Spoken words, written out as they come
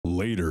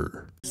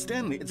later.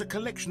 Stanley, it's a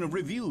collection of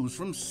reviews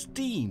from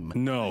Steam.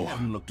 No. I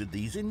haven't looked at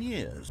these in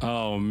years.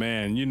 Oh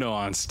man, you know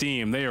on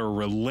Steam, they are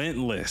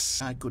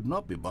relentless. I could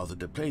not be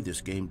bothered to play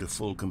this game to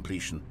full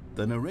completion.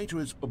 The narrator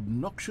is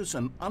obnoxious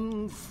and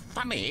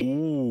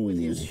unfunny, with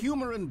his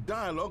humor and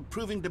dialogue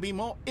proving to be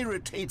more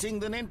irritating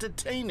than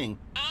entertaining.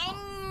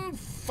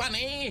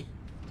 Unfunny!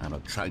 I'm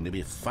not trying to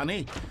be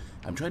funny.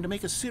 I'm trying to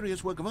make a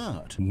serious work of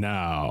art.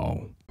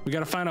 Now, we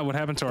gotta find out what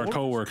happened to our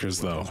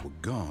coworkers though. Were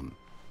gone.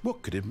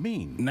 What could it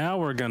mean? Now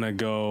we're gonna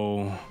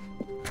go...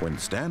 When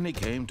Stanley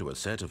came to a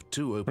set of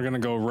two open... We're gonna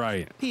go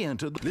right. He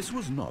entered... This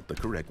was not the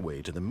correct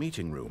way to the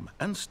meeting room,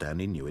 and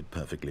Stanley knew it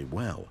perfectly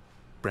well.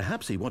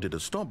 Perhaps he wanted to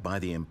stop by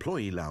the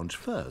employee lounge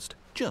first,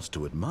 just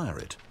to admire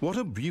it. What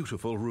a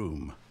beautiful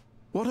room.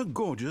 What a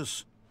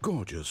gorgeous,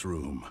 gorgeous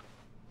room.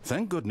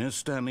 Thank goodness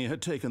Stanley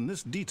had taken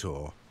this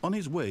detour on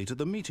his way to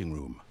the meeting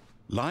room.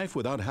 Life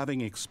without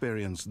having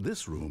experienced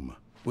this room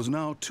was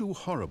now too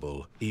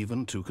horrible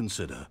even to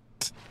consider.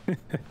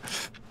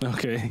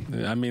 Okay,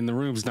 I mean, the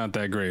room's not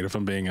that great, if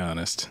I'm being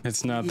honest.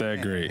 It's not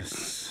that great.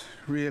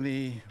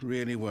 Really,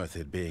 really worth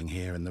it being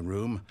here in the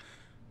room.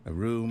 A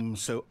room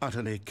so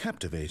utterly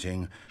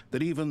captivating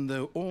that even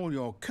though all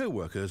your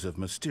co-workers have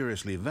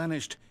mysteriously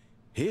vanished,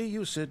 here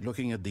you sit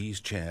looking at these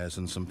chairs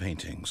and some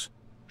paintings.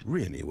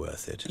 Really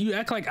worth it. You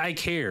act like I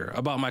care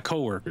about my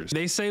coworkers.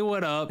 They say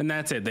what up, and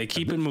that's it. They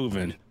keep it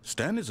moving.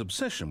 Stanley's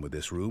obsession with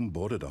this room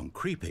bordered on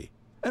creepy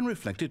and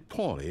reflected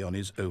poorly on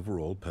his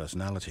overall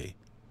personality.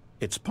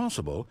 It's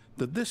possible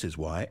that this is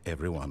why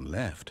everyone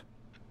left.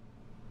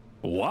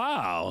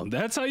 Wow,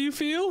 that's how you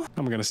feel?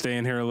 I'm gonna stay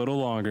in here a little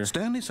longer.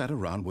 Stanley sat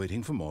around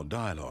waiting for more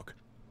dialogue.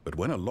 But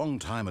when a long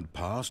time had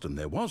passed and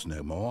there was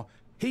no more,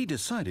 he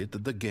decided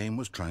that the game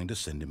was trying to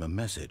send him a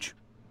message.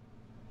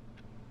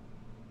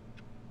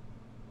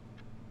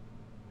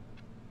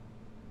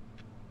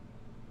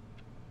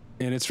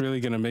 And it's really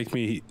gonna make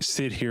me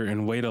sit here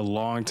and wait a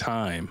long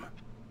time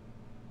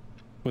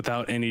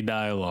without any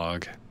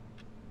dialogue.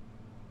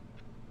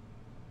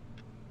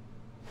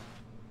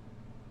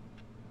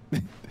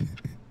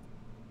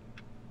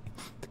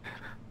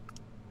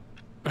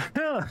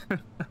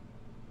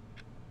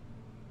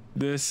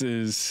 This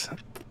is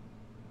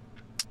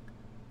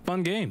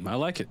fun game. I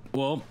like it.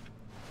 Well,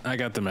 I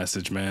got the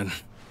message, man.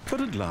 But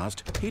at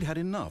last, he'd had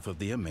enough of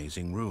the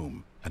amazing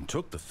room and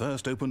took the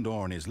first open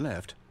door on his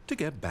left to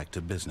get back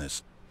to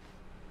business.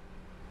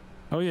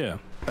 Oh yeah.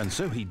 And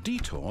so he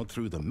detoured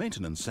through the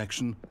maintenance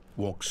section,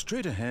 walked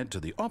straight ahead to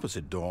the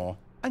opposite door,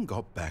 and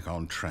got back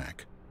on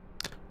track.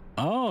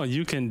 Oh,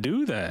 you can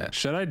do that.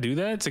 Should I do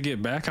that to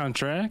get back on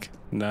track?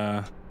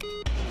 Nah.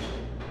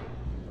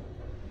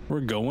 We're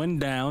going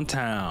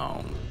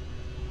downtown.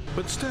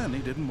 But Stanley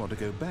didn't want to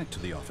go back to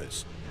the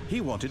office.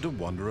 He wanted to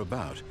wander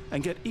about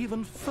and get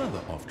even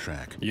further off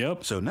track.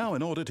 Yep. So now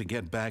in order to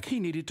get back, he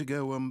needed to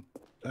go,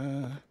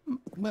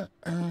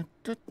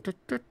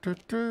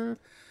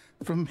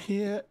 from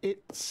here,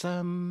 it's,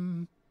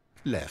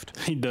 left.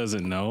 He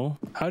doesn't know.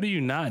 How do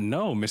you not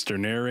know, Mr.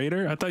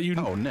 Narrator? I thought you...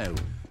 Oh, no.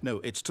 No,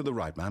 it's to the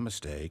right. My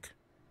mistake.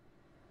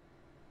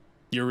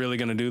 You're really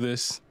gonna do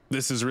this?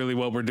 This is really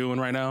what we're doing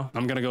right now?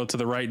 I'm gonna go to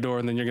the right door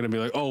and then you're gonna be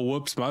like, oh,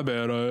 whoops, my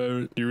bad.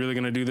 You're really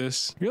gonna do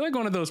this? You're like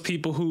one of those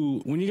people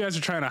who, when you guys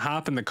are trying to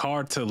hop in the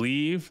car to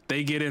leave,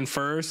 they get in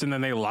first and then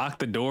they lock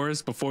the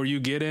doors before you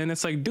get in.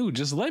 It's like, dude,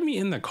 just let me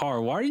in the car.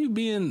 Why are you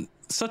being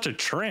such a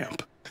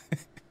tramp?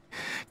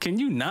 Can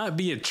you not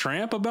be a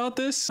tramp about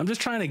this? I'm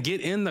just trying to get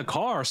in the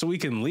car so we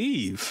can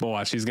leave. But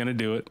watch, he's gonna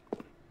do it.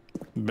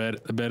 Bet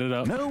it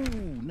up. No,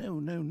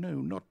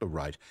 not the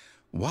right.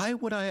 Why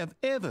would I have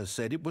ever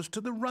said it was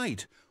to the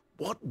right?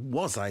 What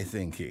was I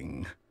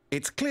thinking?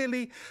 It's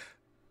clearly...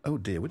 Oh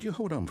dear, would you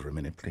hold on for a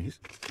minute, please?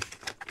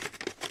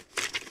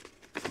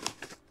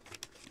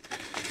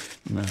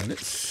 Now,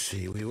 let's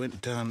see. We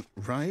went down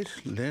right,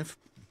 left,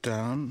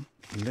 down,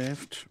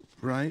 left,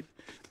 right.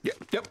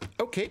 Yep,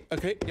 okay,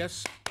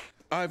 yes.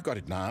 I've got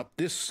it now.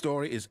 This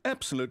story is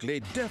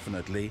absolutely,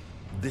 definitely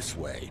this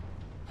way.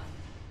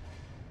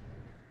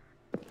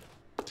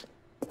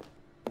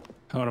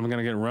 Oh, am I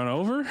gonna get run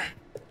over?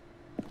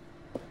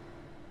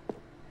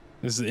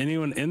 Is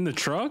anyone in the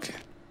truck?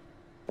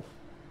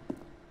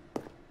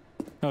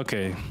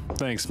 Okay,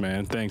 thanks,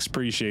 man. Thanks,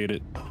 appreciate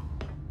it.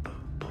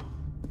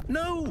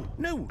 No.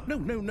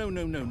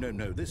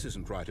 This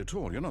isn't right at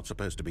all. You're not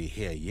supposed to be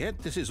here yet.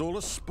 This is all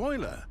a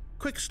spoiler.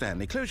 Quick,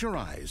 Stanley, close your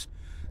eyes.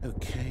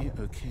 Okay.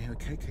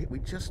 We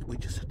just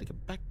have to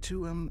get back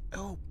to,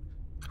 oh,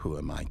 who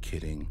am I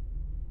kidding?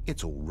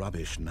 It's all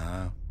rubbish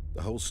now.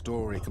 The whole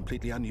story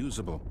completely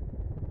unusable.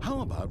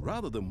 How about,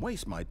 rather than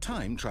waste my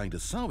time trying to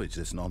salvage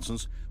this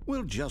nonsense,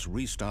 we'll just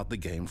restart the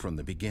game from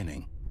the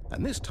beginning.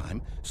 And this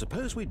time,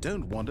 suppose we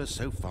don't wander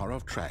so far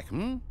off track,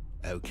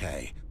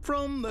 Okay,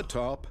 from the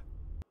top.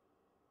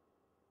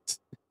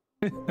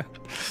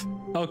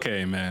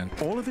 Okay, man.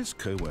 All of his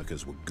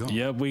co-workers were gone.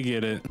 Yep, we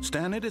get it.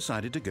 Stanley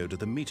decided to go to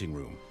the meeting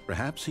room.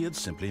 Perhaps he had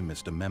simply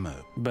missed a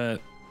memo.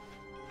 But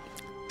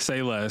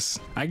say less.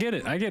 I get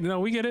it. No,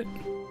 we get it.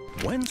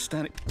 When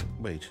Stanley...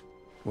 Wait,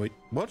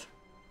 what?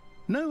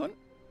 No,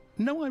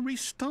 No, I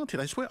restarted.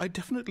 I swear I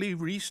definitely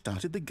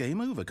restarted the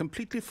game over,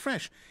 completely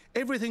fresh.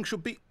 Everything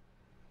should be...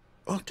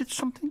 Oh, did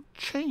something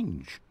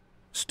change?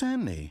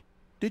 Stanley,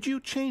 did you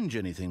change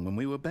anything when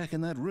we were back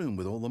in that room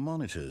with all the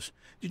monitors?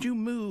 Did you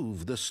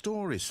move the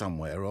story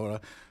somewhere or...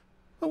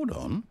 Hold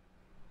on.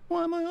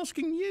 Why am I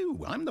asking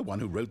you? I'm the one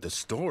who wrote the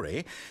story.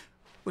 It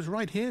was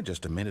right here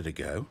just a minute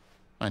ago.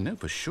 I know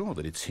for sure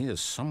that it's here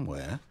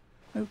somewhere.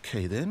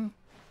 Okay, then.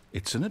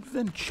 It's an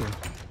adventure.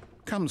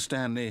 Come,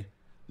 Stanley.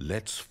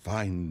 Let's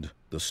find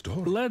the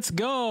story. Let's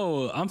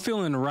go. I'm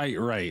feeling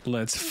right.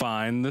 Let's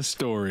find the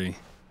story.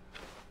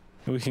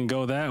 We can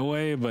go that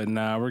way, but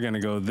nah, we're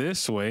gonna go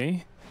this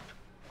way.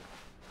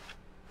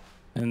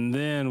 And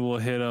then we'll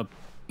hit up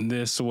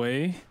this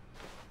way.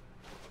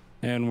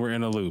 And we're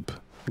in a loop.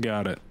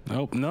 Got it.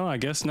 Oh, no, I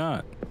guess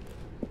not.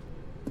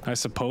 I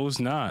suppose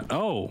not.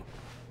 Oh.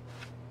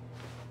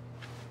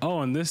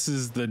 Oh, and this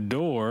is the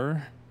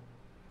door.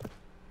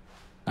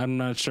 I'm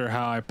not sure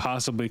how I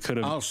possibly could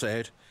have... I'll say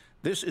it.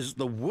 This is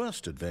the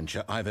worst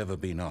adventure I've ever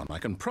been on. I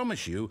can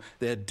promise you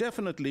there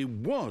definitely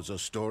was a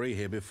story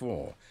here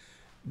before.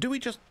 Do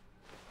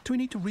we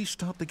need to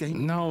restart the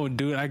game? No,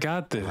 dude, I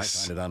got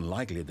this. I find it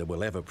unlikely that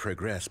we'll ever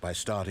progress by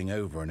starting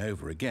over and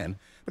over again,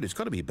 but it's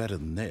got to be better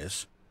than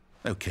this.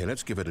 Okay,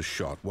 let's give it a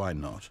shot. Why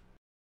not?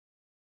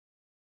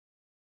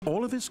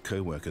 All of his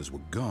co-workers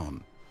were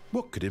gone.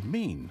 What could it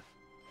mean?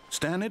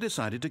 Stanley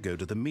decided to go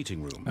to the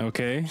meeting room.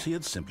 Okay. He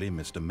had simply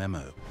missed a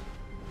memo.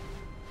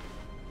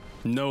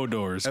 No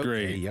doors, Okay,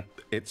 great. Yep,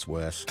 it's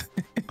worse.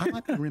 I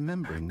might be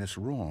remembering this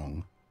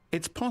wrong.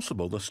 It's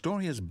possible the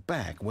story is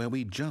back where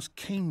we just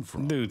came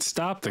from. Dude,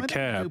 stop the Why don't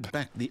we cab. go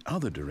back the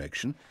other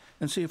direction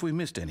and see if we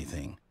missed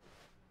anything.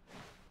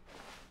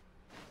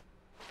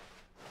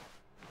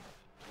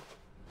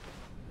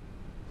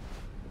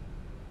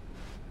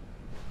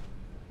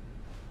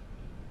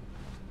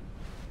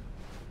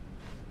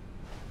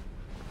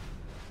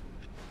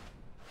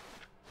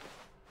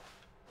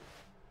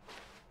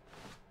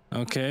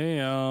 Okay,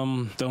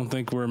 don't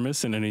think we're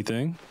missing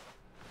anything.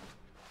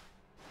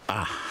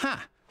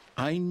 Aha!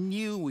 I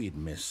knew we'd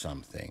miss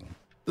something.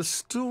 The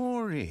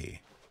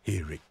story.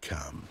 Here it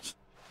comes.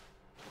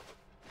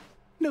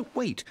 No,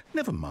 wait.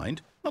 Never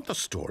mind. Not the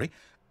story.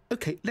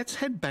 Okay, let's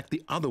head back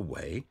the other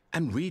way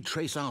and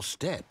retrace our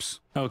steps.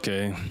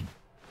 Okay.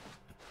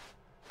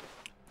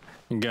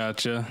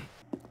 Gotcha.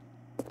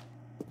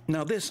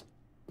 Now this...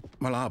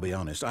 Well, I'll be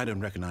honest. I don't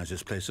recognize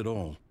this place at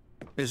all.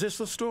 Is this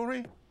the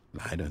story?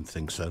 I don't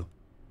think so.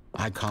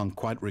 I can't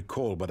quite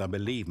recall, but I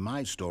believe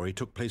my story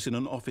took place in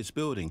an office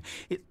building.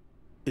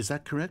 Is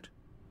that correct?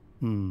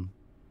 Do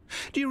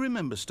you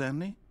remember,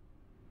 Stanley?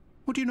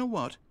 Well, do you know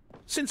what?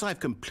 Since I've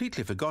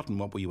completely forgotten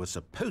what we were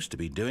supposed to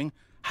be doing,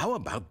 how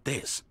about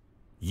this?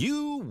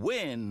 You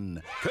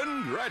win!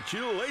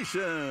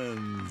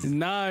 Congratulations!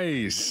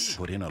 Nice.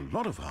 Put in a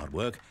lot of hard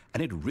work,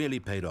 and it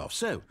really paid off.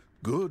 So,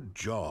 good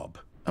job.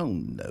 Oh,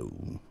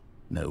 no.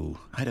 No,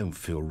 I don't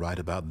feel right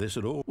about this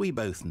at all. We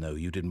both know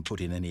you didn't put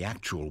in any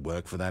actual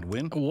work for that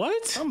win.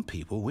 What? Some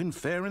people win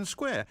fair and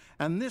square,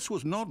 and this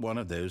was not one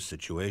of those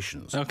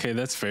situations. Okay,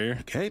 that's fair.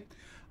 Okay,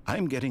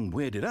 I'm getting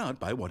weirded out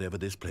by whatever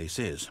this place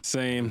is.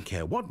 Same. Don't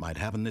care what might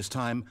happen this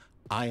time,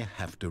 I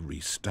have to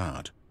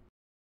restart.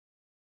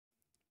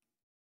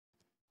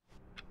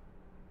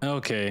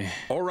 Okay.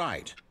 All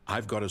right,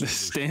 I've got a The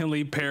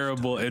Stanley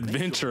Parable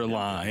adventure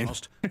line.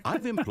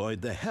 I've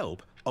employed the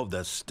help of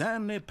the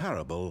Stanley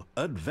Parable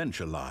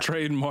adventure line.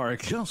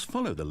 Trademark. Just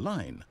follow the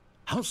line.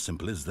 How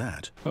simple is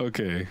that?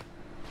 Okay.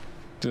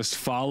 Just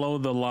follow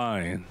the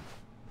line.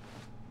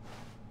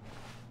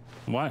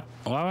 Why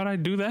would I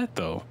do that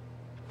though?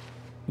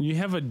 You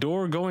have a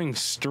door going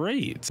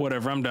straight.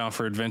 Whatever, I'm down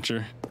for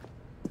adventure.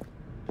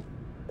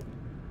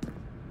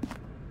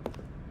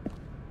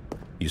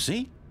 You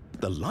see?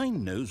 The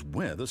line knows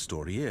where the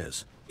story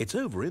is. It's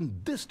over in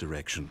this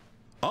direction.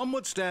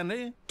 Onward,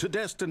 Stanley, to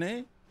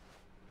destiny.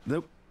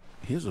 Though,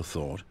 here's a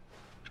thought.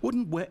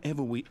 Wouldn't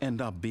wherever we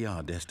end up be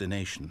our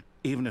destination,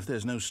 even if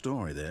there's no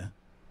story there?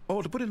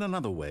 Or to put it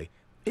another way,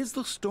 is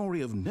the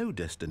story of no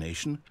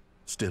destination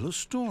still a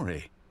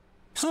story?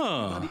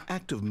 By the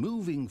act of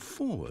moving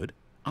forward,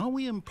 are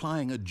we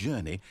implying a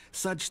journey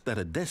such that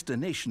a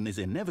destination is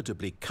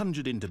inevitably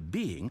conjured into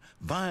being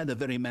via the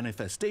very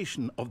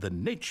manifestation of the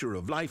nature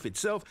of life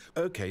itself?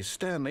 Okay,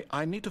 Stanley,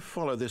 I need to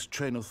follow this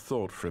train of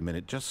thought for a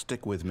minute. Just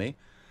stick with me.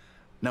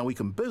 Now, we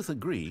can both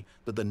agree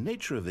that the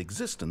nature of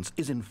existence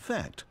is, in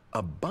fact,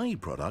 a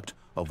byproduct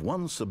of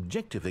one's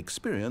subjective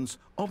experience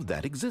of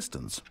that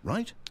existence,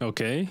 right?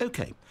 Okay.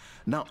 Okay.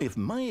 Now, if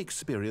my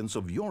experience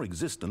of your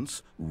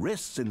existence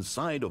rests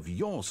inside of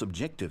your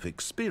subjective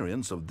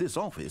experience of this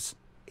office,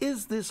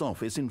 is this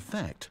office, in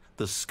fact,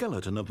 the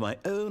skeleton of my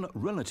own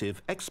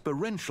relative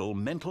experiential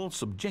mental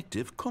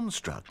subjective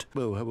construct?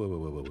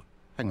 Whoa.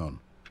 Hang on.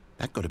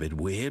 That got a bit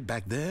weird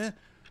back there.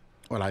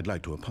 Well, I'd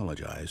like to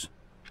apologize.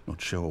 Not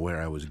sure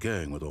where I was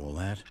going with all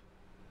that.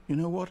 You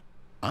know what?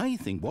 I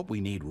think what we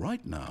need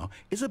right now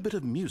is a bit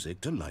of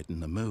music to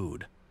lighten the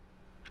mood.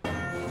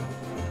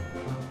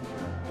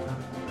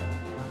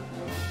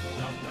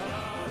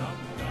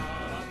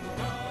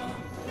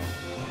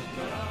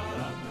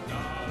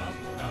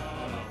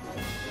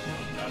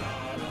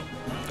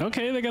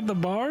 Okay, they got the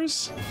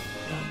bars.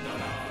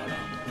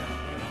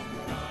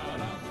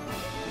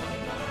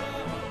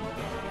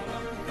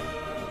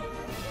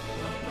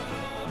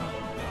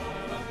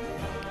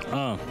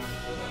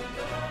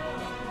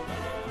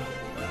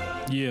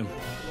 Yeah.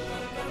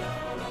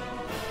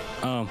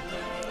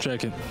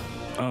 Check it.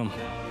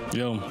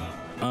 Yo.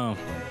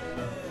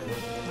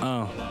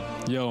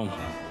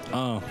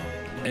 Yo.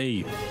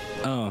 Hey.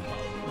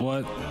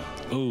 What?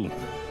 Ooh.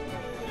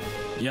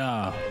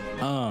 Yeah.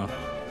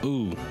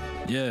 Ooh.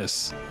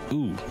 Yes.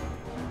 Ooh.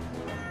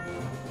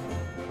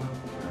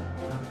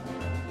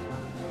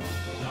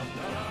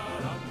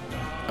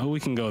 Oh, we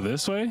can go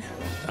this way?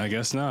 I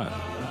guess not.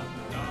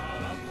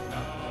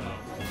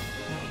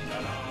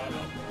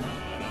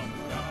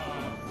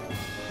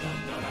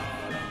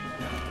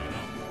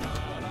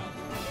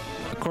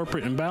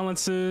 Corporate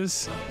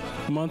imbalances,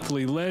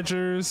 monthly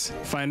ledgers,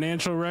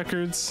 financial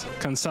records,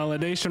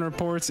 consolidation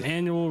reports,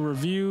 annual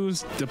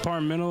reviews,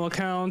 departmental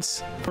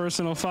accounts,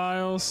 personal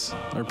files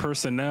or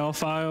personnel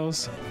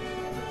files.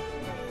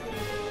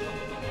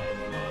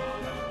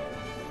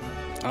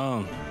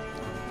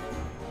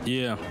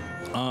 Yeah.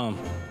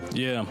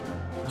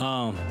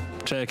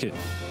 Check it.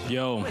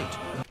 Yo. Wait,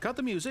 cut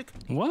the music.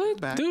 What?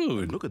 Back.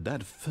 Dude. Look at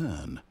that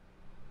fern.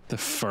 The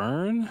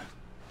fern?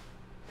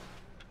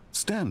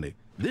 Stanley,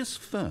 this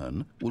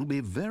fern will be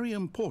very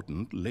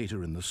important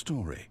later in the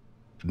story.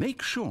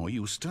 Make sure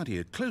you study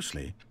it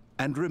closely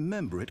and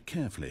remember it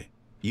carefully.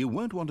 You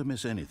won't want to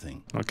miss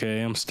anything.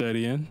 Okay, I'm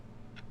studying.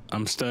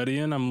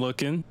 I'm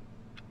looking.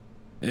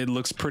 It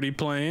looks pretty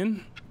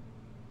plain.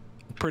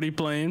 Pretty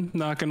plain,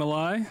 not gonna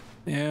lie.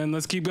 And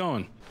let's keep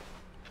going.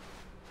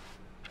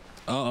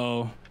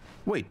 Uh-oh.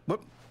 Wait,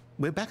 what?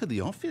 We're back at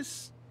the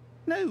office?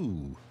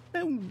 No.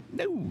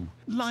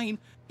 Line,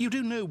 you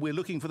do know we're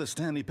looking for the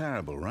Stanley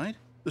Parable, right?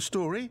 The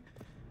story?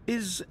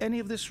 Is any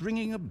of this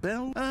ringing a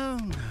bell? Oh,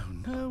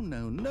 no,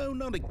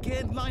 not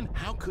again. Line,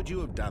 how could you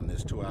have done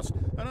this to us?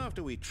 And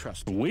after we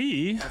trusted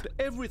you, after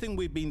everything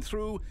we've been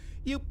through,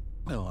 you...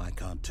 Oh, I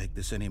can't take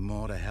this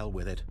anymore. To hell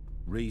with it.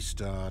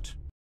 Restart.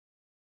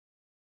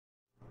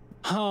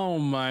 Oh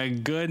my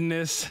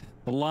goodness.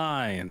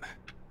 Line.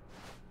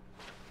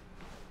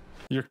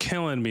 You're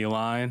killing me,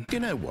 Line. You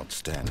know what,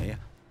 Stanley?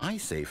 I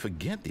say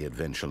forget the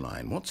adventure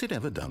line. What's it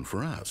ever done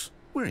for us?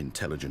 We're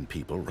intelligent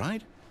people,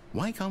 right?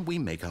 Why can't we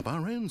make up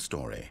our own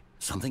story?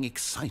 Something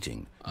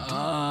exciting.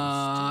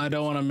 I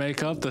don't want to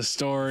make up the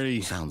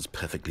story. Sounds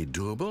perfectly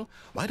doable.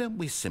 Why don't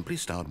we simply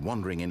start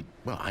wandering in,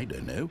 well, I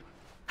don't know.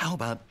 How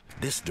about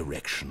this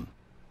direction?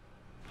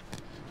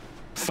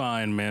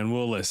 Fine, man.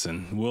 We'll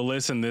listen. We'll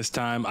listen this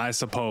time, I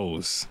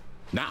suppose.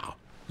 Now,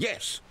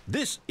 yes,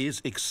 this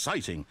is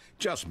exciting.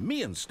 Just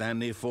me and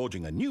Stanley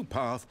forging a new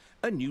path,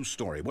 a new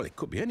story. Well, it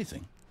could be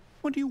anything.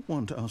 What do you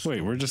want us?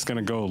 Wait, we're just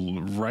gonna go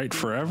right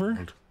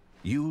forever?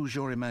 Use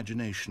your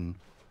imagination.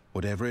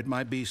 Whatever it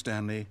might be,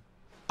 Stanley,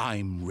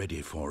 I'm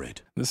ready for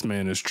it. This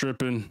man is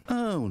tripping.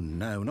 Oh,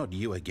 no, not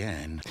you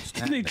again.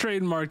 They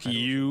trademarked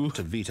you.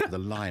 To veto the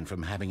line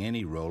from having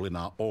any role in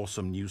our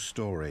awesome new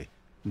story.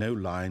 No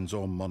lines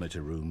or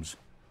monitor rooms.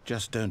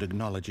 Just don't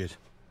acknowledge it,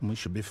 and we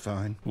should be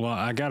fine. Well,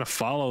 I gotta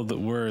follow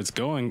where it's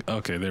going.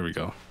 Okay, there we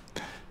go.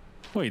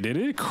 Wait, did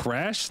it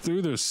crash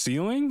through the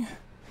ceiling?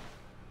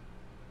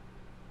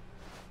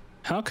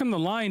 How can the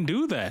line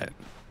do that?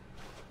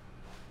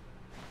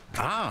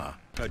 Ah,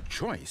 a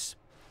choice.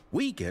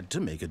 We get to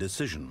make a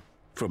decision.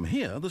 From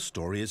here, the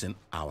story is in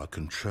our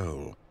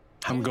control.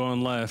 I'm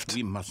going left.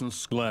 We mustn't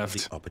squander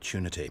the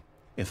opportunity.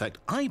 In fact,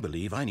 I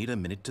believe I need a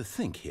minute to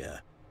think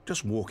here.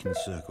 Just walk in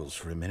circles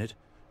for a minute.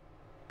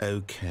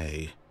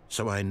 Okay,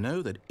 so I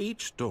know that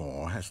each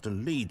door has to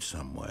lead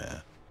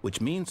somewhere,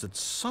 which means that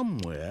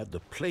somewhere,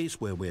 the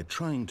place where we're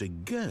trying to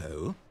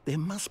go, there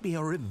must be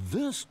a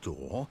reverse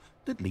door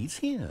that leads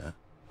here.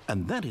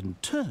 And that in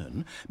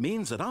turn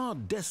means that our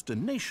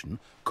destination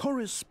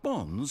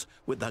corresponds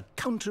with the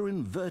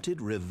counter-inverted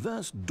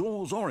reverse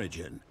door's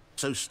origin.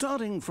 So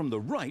starting from the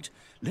right,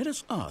 let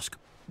us ask,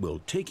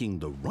 will taking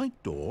the right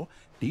door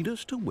lead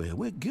us to where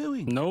we're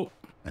going? Nope.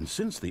 And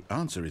since the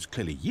answer is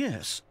clearly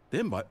yes,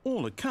 then by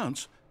all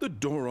accounts, the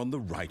door on the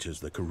right is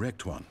the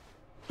correct one.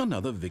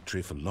 Another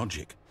victory for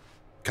logic.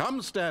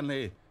 Come,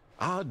 Stanley,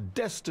 our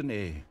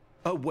destiny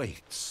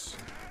awaits.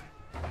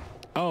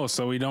 Oh,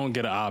 so we don't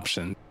get an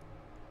option.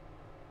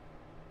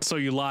 So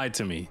you lied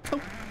to me.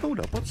 Oh, hold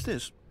up, what's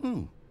this?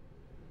 The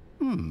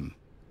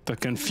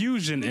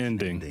confusion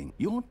ending.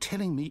 You're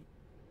telling me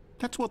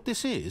that's what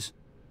this is?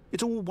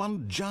 It's all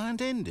one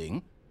giant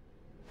ending?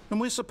 And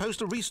we're supposed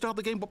to restart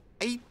the game, what,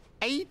 eight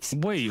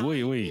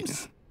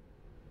Wait.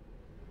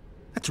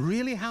 That's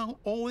really how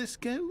all this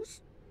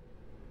goes?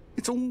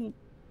 It's all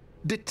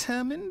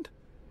determined?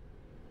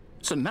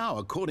 So now,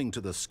 according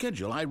to the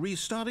schedule, I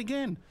restart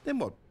again. Then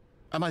what?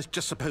 Am I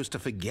just supposed to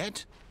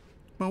forget?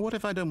 Well, what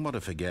if I don't want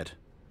to forget?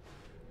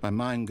 My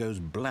mind goes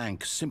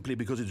blank simply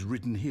because it's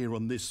written here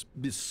on this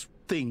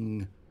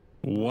thing.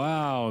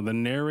 Wow, the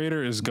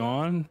narrator is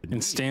gone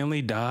and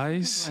Stanley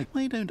dies?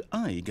 Why don't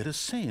I get a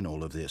say in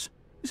all of this?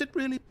 Is it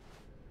really?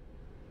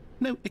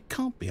 No, it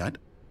can't be.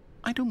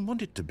 I don't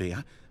want it to be.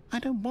 I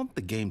don't want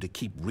the game to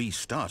keep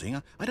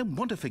restarting. I don't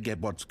want to forget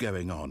what's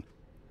going on.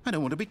 I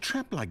don't want to be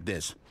trapped like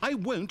this. I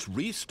won't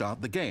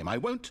restart the game. I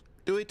won't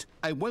do it.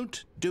 I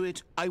won't do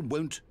it. I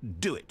won't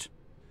do it.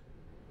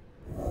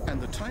 And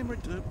the timer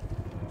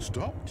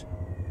stopped?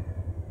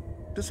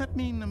 Does that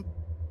mean,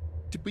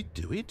 did we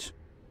do it?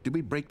 Did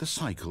we break the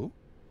cycle?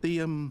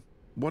 The,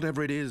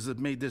 whatever it is that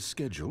made this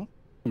schedule?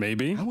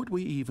 Maybe. How would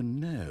we even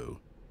know?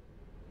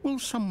 Will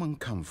someone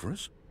come for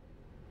us?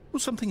 Will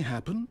something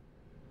happen?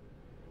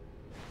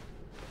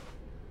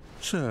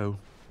 So,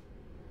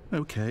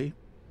 okay.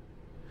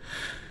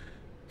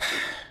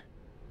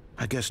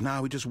 I guess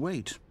now we just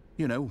wait.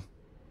 You know,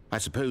 I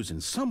suppose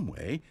in some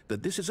way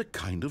that this is a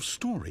kind of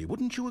story.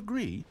 Wouldn't you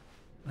agree?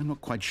 I'm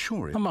not quite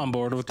sure if I'm on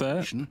board with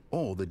that.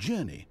 Or the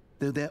journey.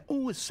 Though they're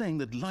always saying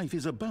that life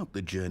is about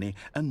the journey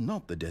and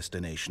not the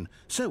destination.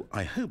 So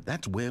I hope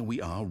that's where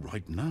we are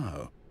right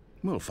now.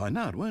 We'll find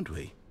out, won't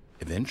we?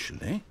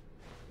 Eventually.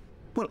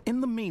 Well,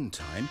 in the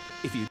meantime,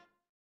 if you...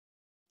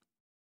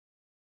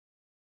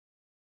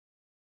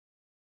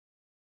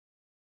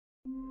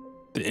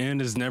 The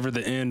end is never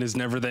the end is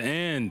never the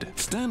end.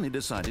 Stanley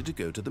decided to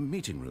go to the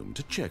meeting room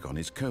to check on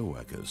his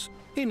co-workers.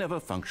 He never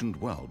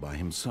functioned well by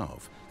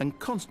himself and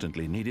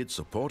constantly needed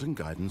support and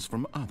guidance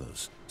from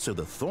others. So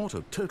the thought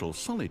of total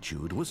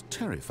solitude was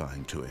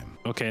terrifying to him.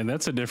 Okay,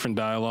 that's a different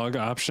dialogue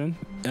option.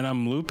 And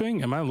I'm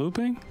looping? Am I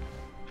looping?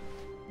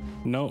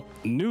 No.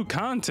 New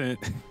content?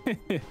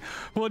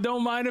 Well,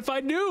 don't mind if I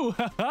do.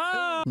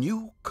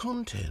 New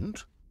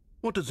content?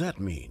 What does that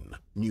mean,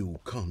 new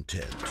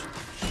content?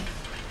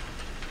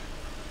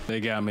 They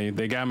got me.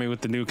 They got me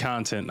with the new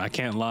content. I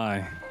can't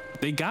lie.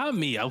 They got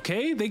me,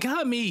 okay? They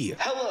got me.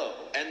 Hello,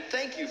 and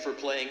thank you for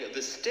playing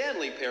the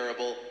Stanley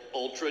Parable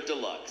Ultra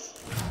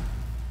Deluxe.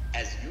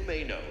 As you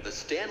may know, the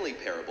Stanley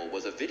Parable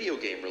was a video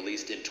game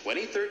released in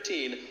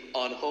 2013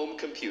 on home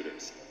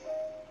computers.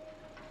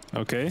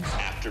 Okay.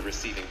 After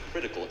receiving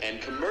critical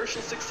and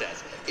commercial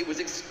success, it was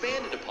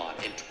expanded upon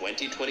in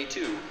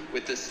 2022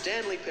 with the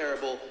Stanley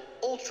Parable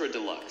Ultra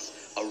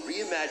Deluxe, a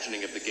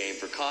reimagining of the game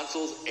for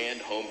consoles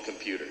and home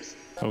computers.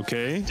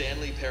 Okay.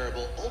 Stanley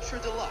Parable Ultra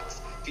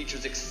Deluxe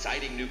features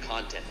exciting new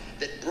content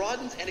that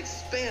broadens and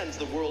expands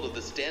the world of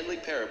the Stanley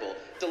Parable,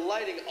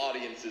 delighting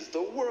audiences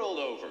the world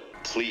over.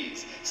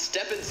 Please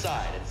step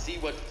inside and see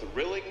what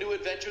thrilling new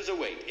adventures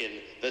await in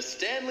the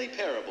Stanley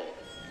Parable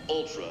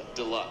Ultra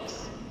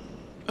Deluxe.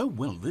 Oh,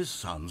 well, this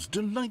sounds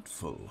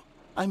delightful.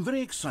 I'm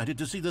very excited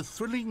to see the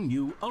thrilling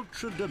new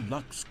Ultra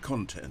Deluxe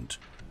content.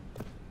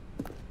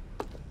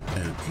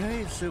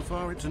 Okay, so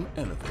far it's an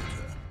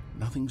elevator.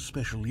 Nothing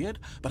special yet,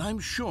 but I'm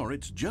sure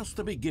it's just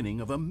the beginning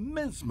of a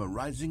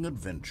mesmerizing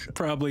adventure.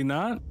 Probably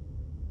not.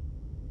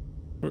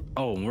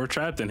 We're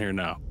trapped in here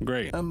now.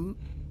 Great.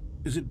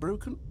 Is it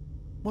broken?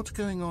 What's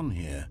going on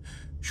here?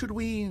 Should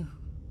we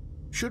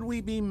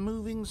be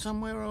moving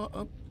somewhere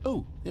or...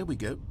 Oh, there we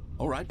go.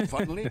 All right,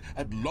 finally,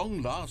 at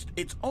long last,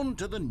 it's on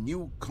to the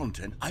new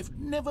content. I've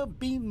never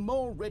been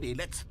more ready.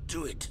 Let's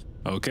do it.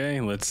 Okay,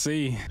 let's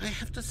see. I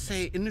have to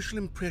say, initial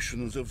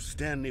impressions of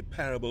Stanley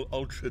Parable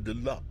Ultra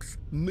Deluxe,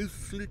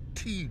 mostly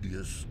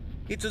tedious.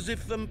 It's as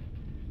if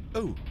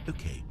Oh,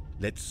 okay.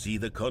 Let's see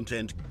the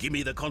content. Give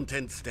me the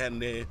content,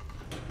 Stanley.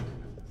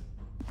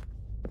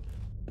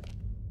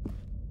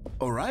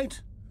 All right,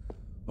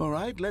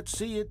 let's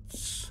see.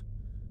 It's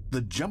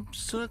the jump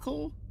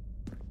circle.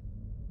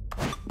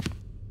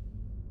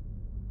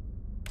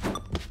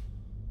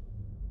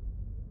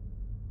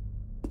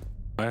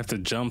 I have to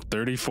jump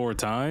 34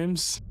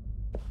 times?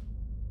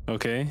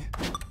 Okay.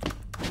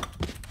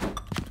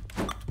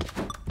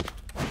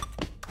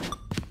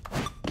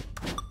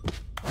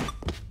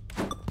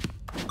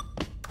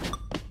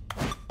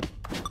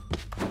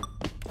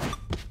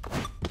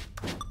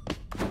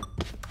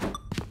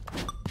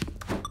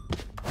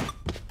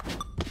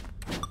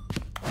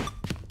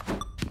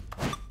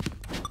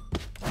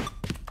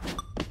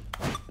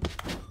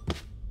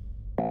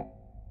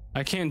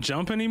 I can't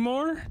jump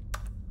anymore?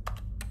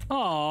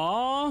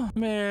 Aw,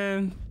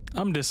 man,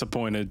 I'm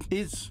disappointed.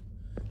 Is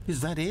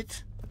that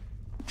it?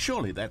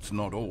 Surely that's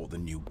not all the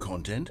new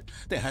content.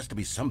 There has to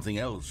be something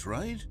else,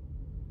 right?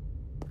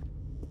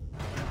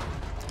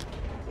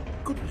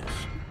 Goodness,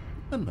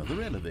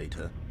 another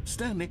elevator.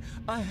 Stanley,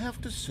 I have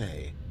to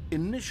say,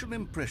 initial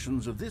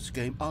impressions of this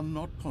game are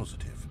not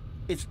positive.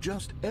 It's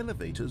just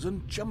elevators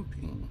and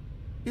jumping.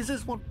 Is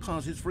this what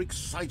passes for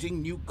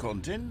exciting new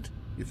content?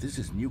 If this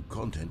is new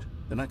content,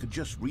 then I could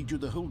just read you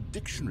the whole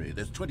dictionary.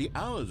 There's 20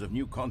 hours of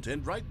new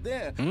content right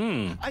there.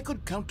 I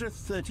could counter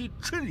 30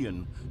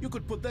 trillion. You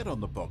could put that on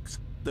the box.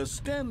 The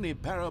Stanley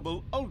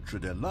Parable Ultra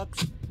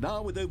Deluxe,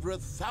 now with over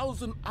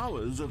 1,000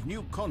 hours of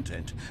new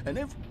content.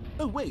 And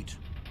oh, wait,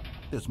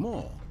 there's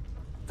more.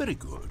 Very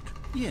good.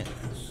 Yes,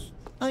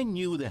 I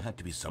knew there had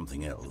to be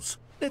something else.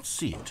 Let's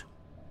see it.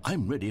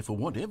 I'm ready for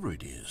whatever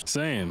it is.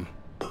 Same.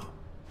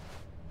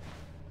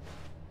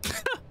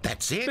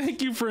 That's it?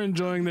 Thank you for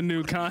enjoying the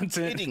new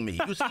content. Kidding me.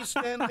 You see,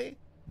 Stanley?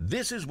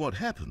 This is what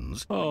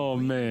happens. Oh,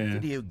 man.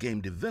 Video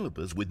game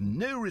developers with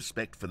no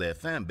respect for their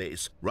fan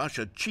base rush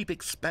a cheap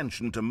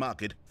expansion to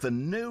market for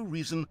no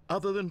reason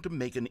other than to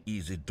make an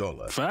easy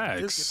dollar.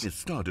 Facts. Don't get me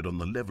started on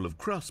the level of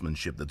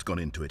craftsmanship that's gone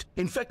into it.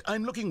 In fact,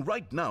 I'm looking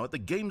right now at the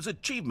game's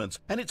achievements,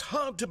 and it's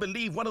hard to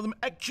believe one of them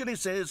actually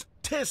says,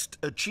 "Test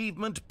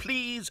achievement,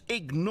 please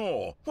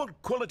ignore."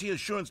 What quality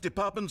assurance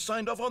department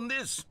signed off on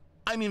this?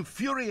 I'm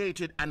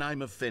infuriated and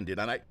I'm offended,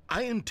 and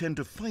I intend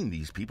to find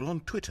these people on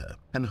Twitter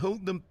and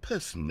hold them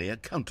personally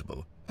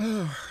accountable.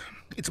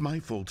 It's my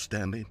fault,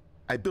 Stanley.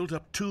 I built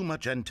up too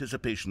much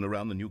anticipation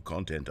around the new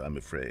content, I'm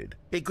afraid.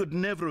 It could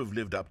never have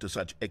lived up to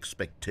such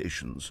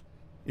expectations.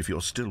 If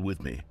you're still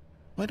with me,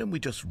 why don't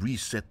we just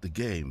reset the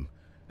game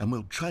and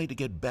we'll try to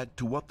get back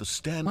to what the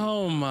Stanley...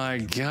 Oh my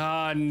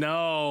God,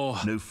 no.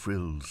 No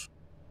frills,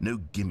 no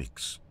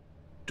gimmicks.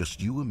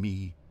 Just you and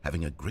me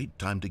having a great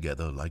time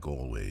together like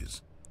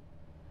always.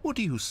 What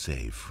do you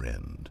say,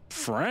 friend?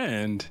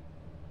 Friend?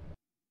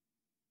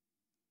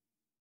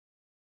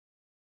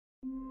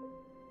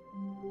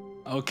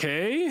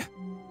 Okay.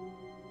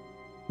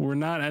 We're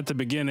not at the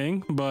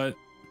beginning, but...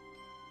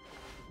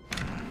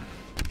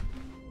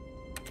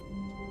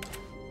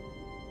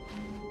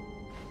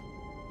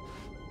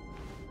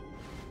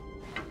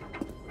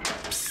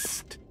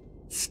 Psst!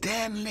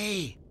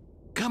 Stanley!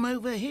 Come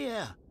over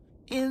here!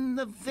 In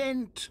the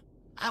vent!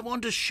 I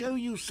want to show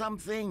you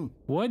something.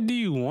 What do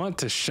you want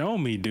to show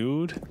me,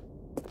 dude?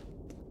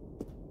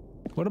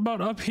 What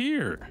about up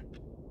here?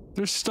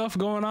 There's stuff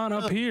going on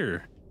up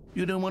here.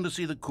 You don't want to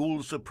see the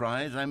cool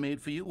surprise I made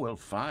for you? Well,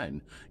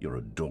 fine. You're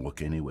a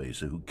dork anyway,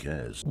 so who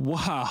cares?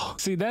 Wow.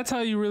 See, that's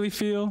how you really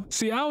feel?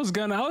 See, I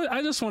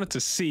just wanted to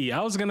see. I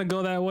was gonna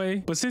go that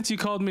way, but since you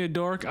called me a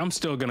dork, I'm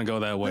still gonna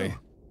go that way. Oh,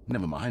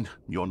 never mind.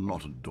 You're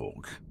not a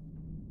dork.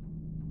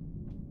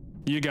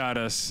 You got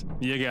us.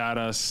 You got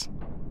us.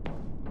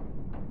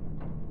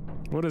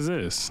 What is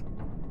this?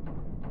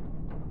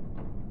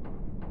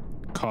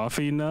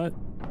 Coffee nut?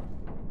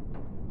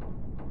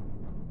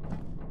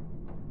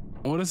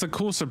 What is a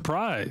cool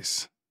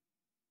surprise?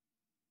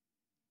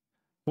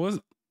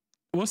 What's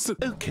the...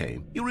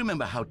 Okay, you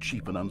remember how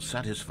cheap and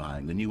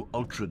unsatisfying the new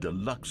Ultra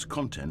Deluxe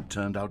content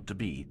turned out to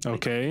be?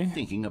 Okay.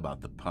 Thinking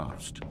about the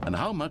past and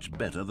how much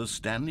better the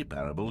Stanley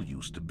Parable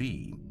used to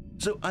be.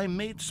 So I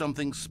made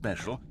something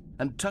special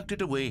and tucked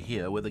it away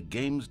here where the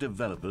game's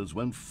developers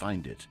won't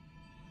find it.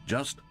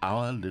 Just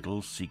our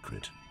little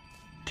secret.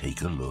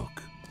 Take a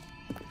look.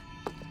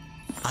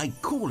 I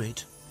call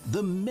it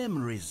the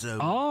Memory Zone.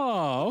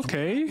 Oh,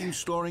 okay. I'm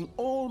storing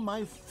all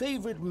my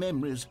favorite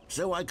memories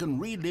so I can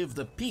relive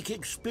the peak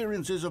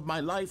experiences of my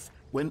life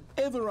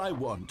whenever I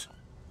want.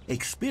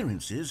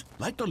 Experiences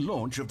like the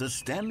launch of the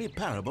Stanley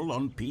Parable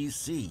on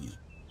PC.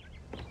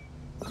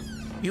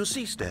 You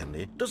see,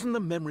 Stanley, doesn't the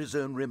Memory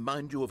Zone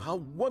remind you of how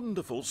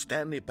wonderful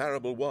Stanley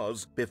Parable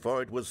was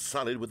before it was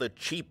sullied with a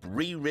cheap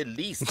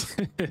re-release?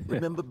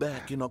 Remember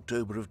back in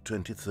October of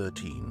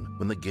 2013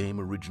 when the game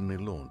originally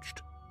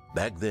launched?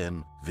 Back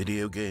then,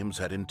 video games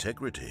had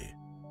integrity.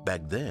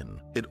 Back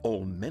then, it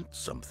all meant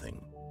something.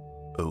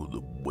 Oh,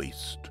 the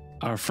waste.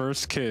 Our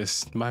first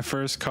kiss, my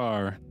first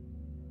car,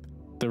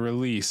 the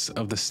release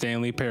of the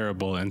Stanley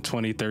Parable in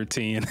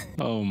 2013.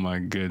 Oh my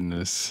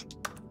goodness.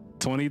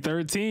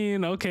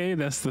 2013, okay,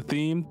 that's the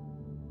theme.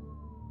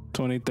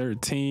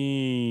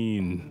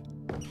 2013.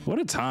 What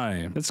a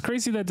time. It's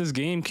crazy that this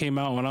game came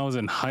out when I was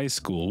in high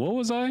school. What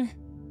was I?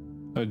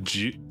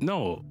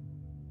 No.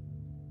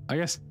 I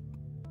guess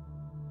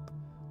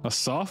a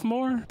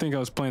sophomore? I think I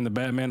was playing the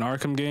Batman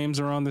Arkham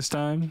games around this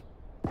time.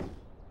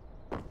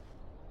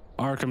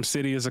 Arkham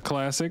City is a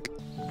classic.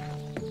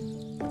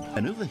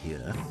 And over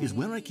here is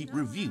where I keep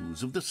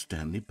reviews of the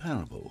Stanley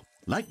Parable.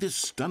 Like this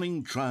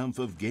stunning triumph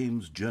of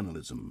games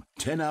journalism,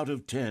 10 out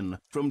of 10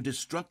 from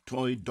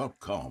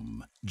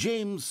Destructoid.com.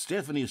 James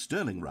Stephanie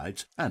Sterling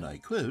writes, and I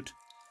quote,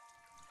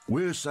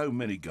 "Where so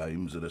many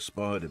games that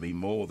aspire to be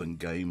more than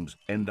games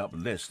end up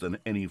less than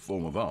any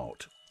form of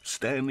art,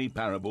 Stanley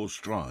Parable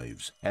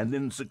strives and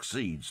then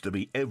succeeds to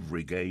be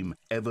every game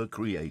ever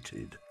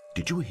created."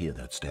 Did you hear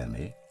that,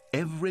 Stanley?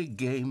 Every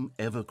game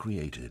ever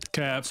created.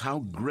 Cap. That's how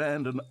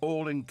grand and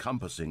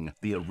all-encompassing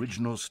the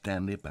original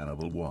Stanley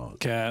Parable was.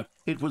 Cap.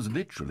 It was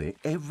literally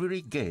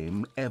every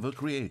game ever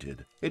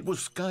created. It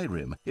was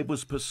Skyrim. It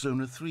was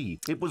Persona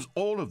 3. It was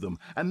all of them.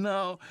 And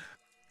now,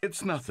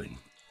 it's nothing.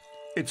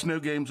 It's no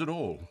games at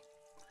all.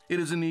 It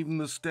isn't even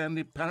the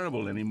Stanley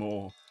Parable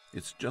anymore.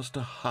 It's just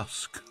a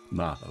husk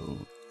now.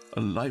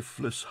 A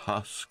lifeless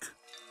husk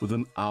with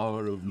an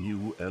hour of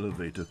new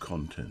elevator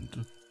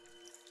content.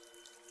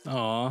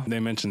 Aw,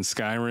 they mentioned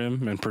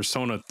Skyrim and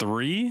Persona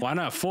 3. Why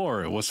not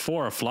 4? Was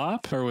 4 a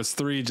flop? Or was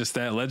 3 just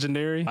that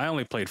legendary? I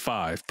only played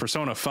 5.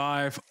 Persona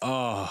 5,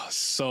 oh,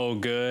 so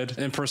good.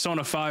 And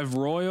Persona 5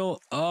 Royal,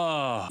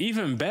 oh,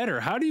 even better.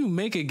 How do you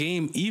make a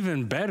game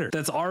even better?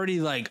 That's already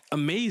like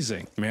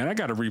amazing. Man, I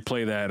gotta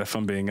replay that if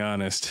I'm being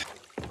honest.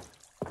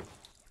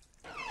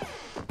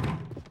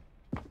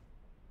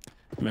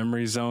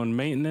 Memory zone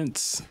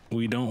maintenance.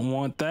 We don't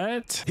want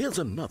that. Here's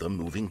another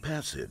moving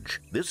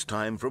passage, this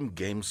time from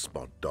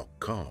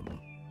GameSpot.com.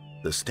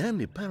 The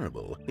Stanley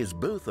Parable is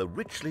both a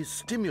richly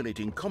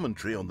stimulating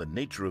commentary on the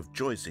nature of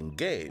choice in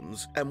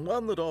games and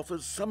one that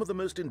offers some of the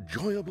most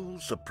enjoyable,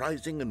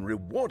 surprising, and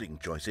rewarding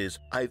choices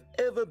I've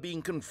ever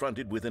been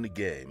confronted with in a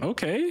game.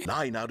 Okay.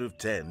 9 out of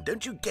 10.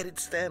 Don't you get it,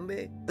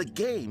 Stanley? The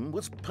game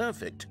was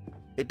perfect.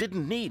 It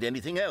didn't need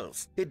anything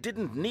else. It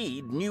didn't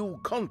need new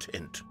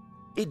content.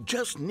 It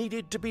just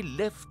needed to be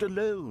left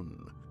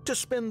alone, to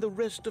spend the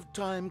rest of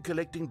time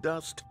collecting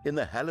dust in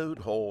the hallowed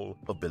hall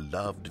of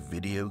beloved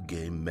video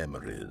game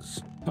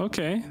memories.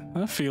 Okay,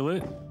 I feel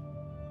it.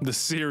 The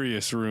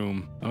serious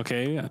room.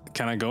 Okay,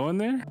 can I go in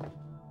there?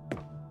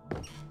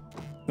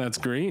 That's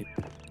great.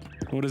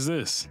 What is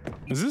this?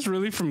 Is this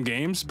really from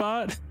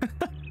GameSpot?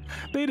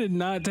 They did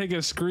not take a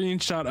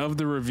screenshot of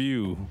the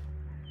review.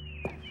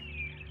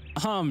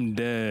 I'm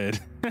dead.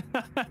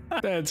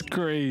 That's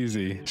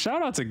crazy.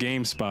 Shout out to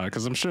GameSpot,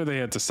 because I'm sure they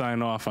had to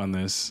sign off on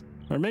this.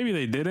 Or maybe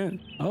they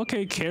didn't.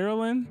 Okay,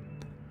 Carolyn.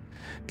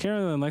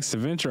 Carolyn likes to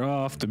venture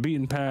off the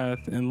beaten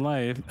path in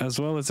life as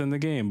well as in the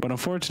game, but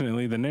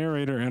unfortunately the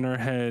narrator in her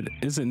head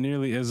isn't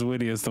nearly as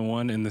witty as the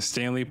one in the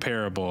Stanley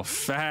Parable.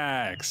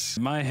 Facts.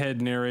 My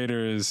head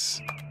narrator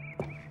is...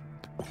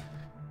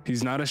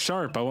 he's not as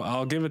sharp.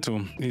 I'll give it to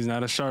him. He's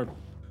not as sharp,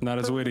 not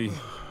as witty.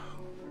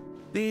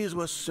 These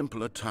were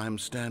simpler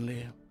times,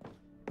 Stanley.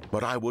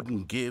 What I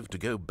wouldn't give to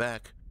go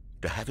back,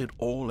 to have it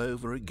all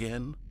over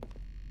again.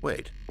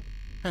 Wait,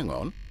 hang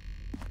on.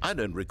 I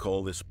don't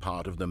recall this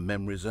part of the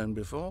memory zone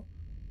before.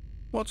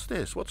 What's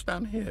this? What's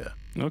down here?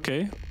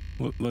 Okay,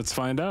 let's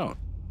find out.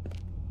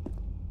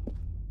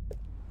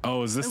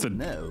 Oh, is this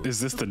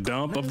the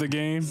dump of the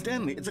game?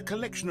 Stanley, it's a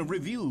collection of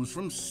reviews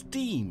from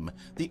Steam,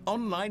 the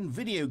online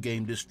video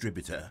game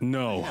distributor.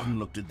 No. I haven't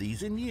looked at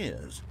these in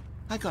years.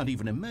 I can't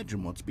even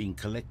imagine what's been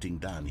collecting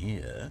down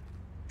here.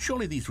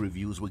 Surely these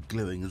reviews were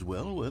glowing as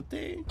well, weren't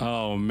they?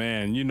 Oh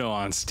man, you know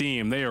on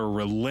Steam, they are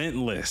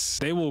relentless.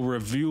 They will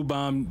review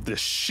bomb the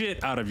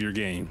shit out of your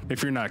game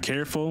if you're not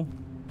careful.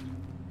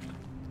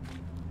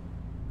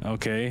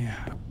 Okay.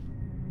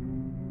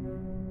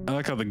 I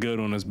like how the good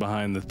one is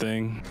behind the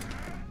thing.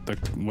 The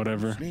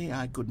whatever. Honestly,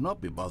 I could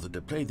not be bothered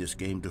to play this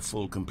game to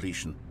full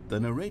completion. The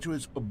narrator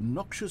is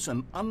obnoxious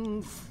and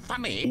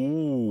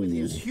unfunny, with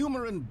his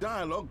humor and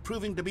dialogue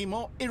proving to be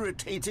more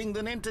irritating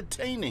than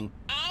entertaining.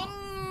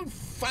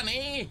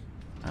 Unfunny!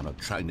 I'm not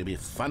trying to be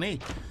funny.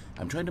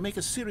 I'm trying to make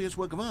a serious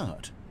work of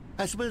art.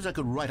 I suppose I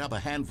could write up a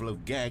handful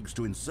of gags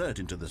to insert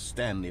into the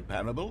Stanley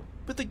Parable,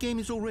 but the game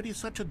is already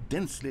such a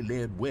densely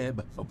layered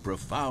web of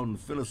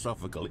profound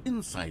philosophical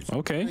insights.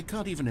 Okay. I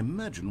can't even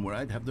imagine where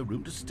I'd have the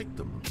room to stick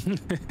them.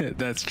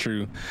 That's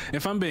true.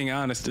 If I'm being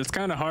honest, it's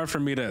kind of hard for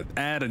me to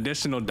add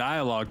additional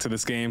dialogue to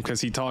this game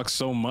because he talks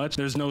so much.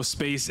 There's no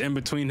space in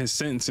between his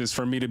sentences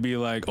for me to be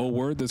like, oh,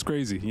 word, that's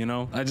crazy, you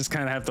know? I just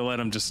kind of have to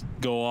let him just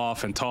go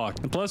off and talk.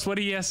 And plus, what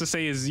he has to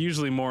say is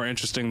usually more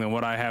interesting than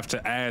what I have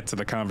to add to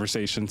the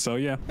conversation, so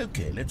yeah.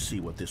 Okay, let's see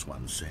what this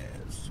one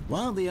says.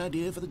 While the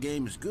idea for the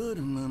game is good,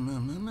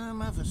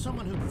 for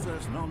someone who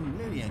prefers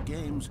non-linear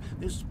games,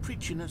 this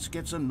preachiness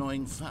gets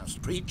annoying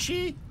fast.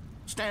 Preachy?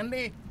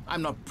 Stanley?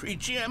 I'm not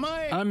preachy, am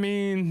I? I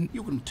mean...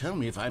 You can tell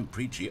me if I'm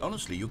preachy.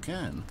 Honestly, you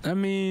can. I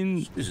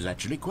mean... This is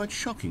actually quite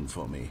shocking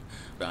for me.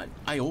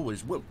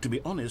 Well, to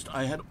be honest,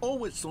 I had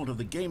always thought of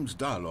the game's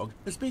dialogue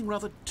as being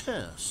rather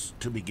terse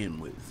to begin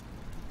with.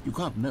 You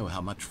can't know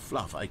how much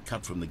fluff I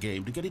cut from the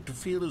game to get it to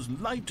feel as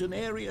light and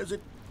airy as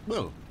it...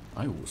 Well,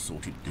 I always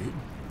thought it did,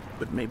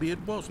 but maybe it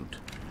wasn't.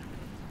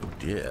 Oh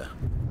dear,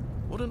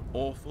 what an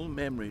awful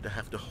memory to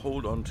have to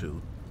hold on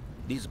to.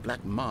 These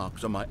black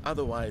marks on my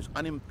otherwise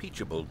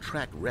unimpeachable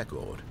track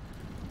record.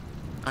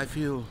 I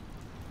feel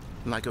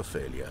like a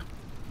failure,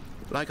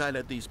 like I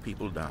let these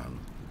people down.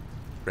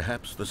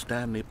 Perhaps the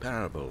Stanley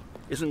Parable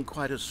isn't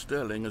quite as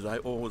sterling as I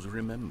always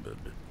remembered.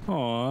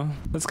 Aw,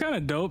 that's kind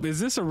of dope. Is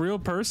this a real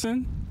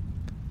person?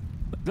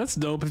 That's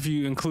dope if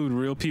you include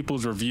real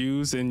people's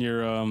reviews in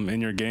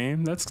your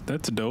game. That's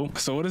dope.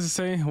 So what does it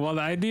say? While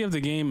the idea of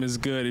the game is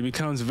good, it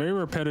becomes very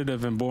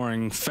repetitive and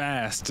boring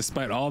fast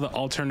despite all the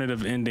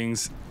alternative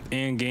endings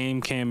and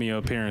game cameo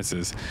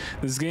appearances.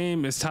 This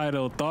game is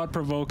titled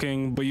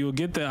thought-provoking, but you'll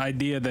get the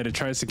idea that it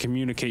tries to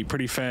communicate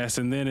pretty fast,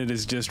 and then it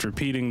is just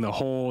repeating the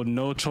whole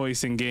no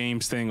choice in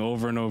games thing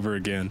over and over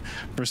again.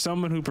 For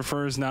someone who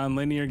prefers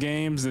non-linear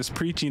games, this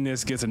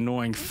preachiness gets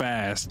annoying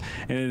fast,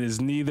 and it is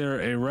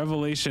neither a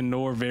revelation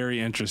nor very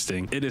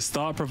interesting. It is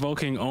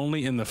thought-provoking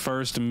only in the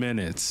first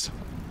minutes.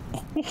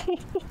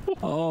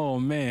 Oh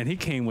man, he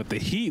came with the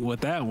heat with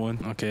that one.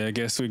 Okay, I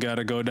guess we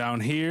gotta go down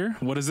here.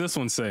 What does this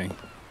one say?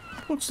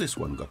 What's this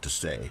one got to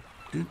say?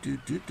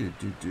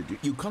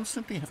 You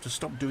constantly have to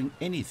stop doing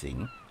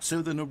anything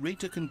so the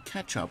narrator can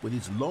catch up with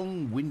his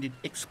long-winded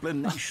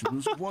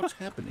explanations of what's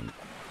happening.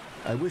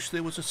 I wish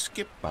there was a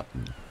skip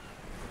button.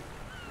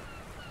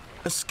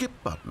 A skip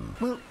button?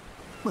 Well,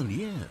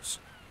 yes.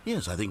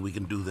 Yes, I think we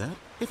can do that.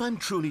 If I'm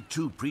truly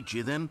too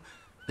preachy, then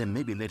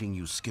maybe letting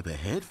you skip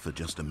ahead for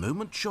just a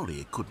moment, surely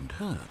it couldn't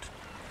hurt.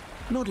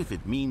 Not if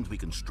it means we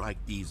can strike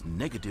these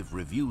negative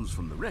reviews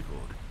from the record.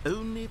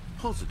 Only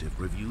positive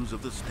reviews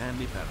of the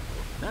Stanley Parable.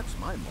 That's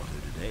my motto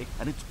today,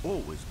 and it's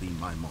always been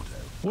my motto.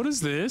 What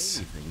is this?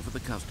 Anything for the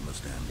customer,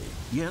 Stanley.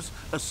 Yes,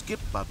 a skip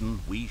button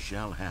we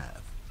shall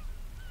have.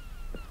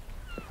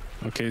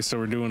 Okay, so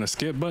we're doing a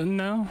skip button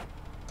now?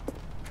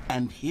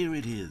 And here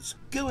it is.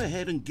 Go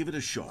ahead and give it a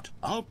shot.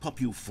 I'll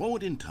pop you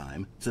forward in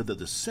time so that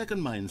the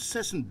second my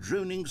incessant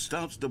droning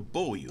starts to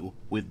bore you,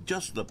 with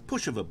just the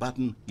push of a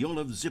button, you'll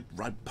have zipped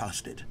right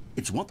past it.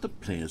 It's what the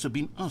players have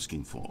been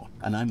asking for,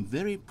 and I'm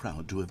very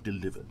proud to have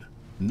delivered.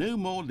 No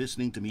more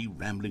listening to me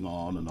rambling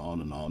on and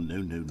on and on. No,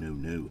 no, no,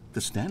 no.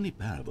 The Stanley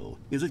Parable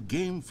is a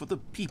game for the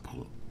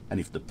people. And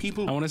if the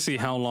people... I want to see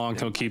how long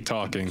he'll keep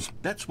talking.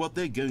 That's what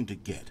they're going to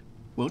get.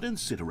 Well, don't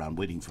sit around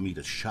waiting for me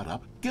to shut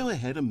up. Go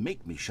ahead and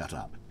make me shut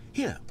up.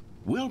 Here,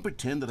 we'll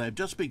pretend that I've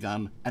just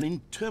begun an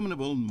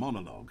interminable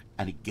monologue,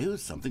 and it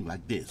goes something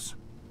like this.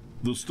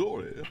 The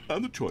story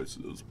and the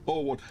choices,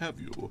 or what have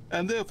you,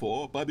 and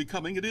therefore, by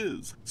becoming it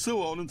is,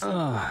 so on and so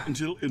on,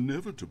 until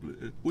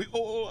inevitably, we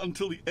all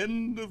until the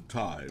end of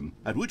time,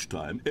 at which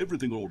time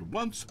everything all at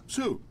once,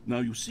 so, now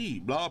you see,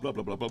 blah, blah,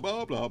 blah, blah, blah,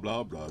 blah, blah,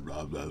 blah, blah,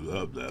 blah, blah,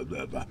 blah, blah,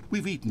 blah, blah.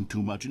 We've eaten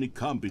too much and it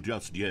can't be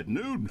just yet,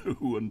 no,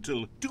 no,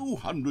 until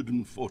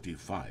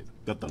 245.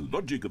 That the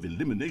logic of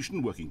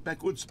elimination working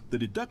backwards, the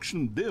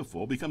deduction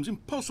therefore becomes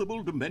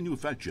impossible to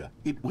manufacture.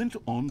 It went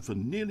on for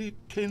nearly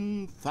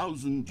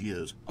 10,000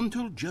 years,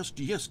 until just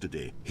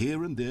yesterday,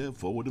 here and there,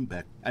 forward and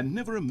back, and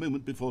never a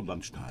moment before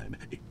lunchtime.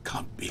 It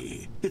can't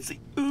be. It's the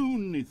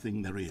only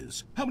thing there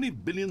is. How many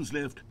billions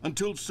left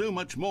until so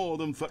much more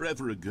than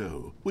forever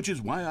ago? Which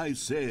is why I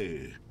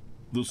say...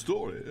 the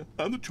story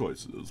and the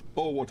choices,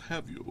 or what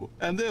have you,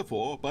 and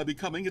therefore, by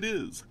becoming it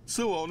is,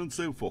 so on and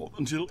so forth,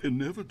 until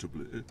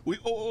inevitably, we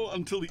all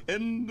until the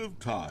end of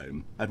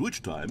time, at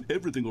which time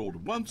everything all at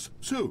once,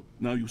 so,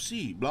 now you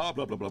see, blah,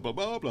 blah, blah, blah, blah,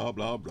 blah, blah,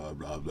 blah, blah,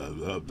 blah,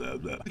 blah, blah,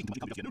 blah.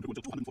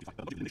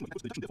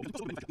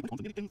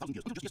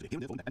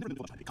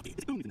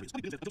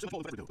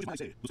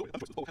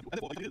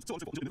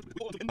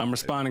 I'm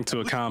responding to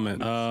a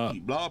comment. What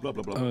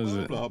is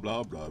it?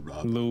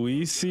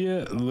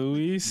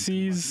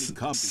 Luisi's?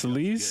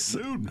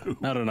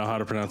 I don't know how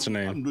to pronounce her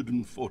name.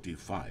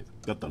 145.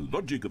 That the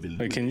logic of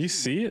Wait, can you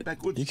see it?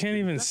 You can't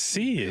even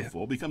see it.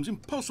 Becomes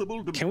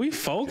impossible to... Can we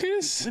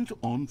focus? Went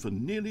on for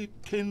nearly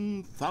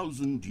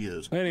 10,000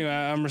 years. Anyway,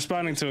 I'm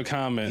responding to a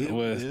comment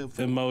with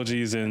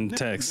emojis and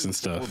text and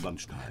stuff.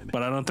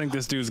 But I don't think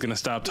this dude's gonna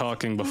stop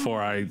talking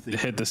before I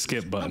hit the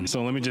skip button.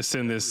 So let me just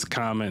send this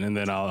comment and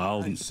then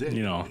I'll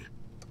you know.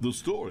 The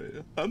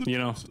story and the... You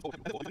know.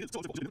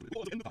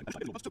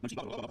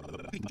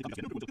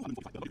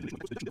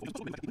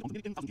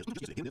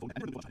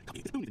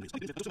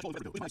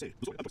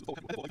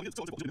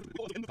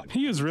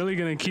 He is really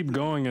gonna keep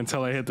going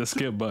until I hit the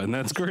skip button.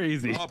 That's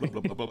crazy.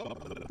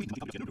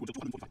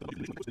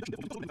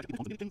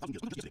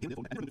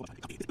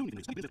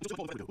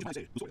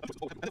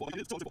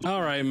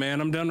 All right,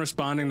 man. I'm done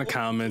responding to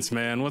comments,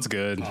 man. What's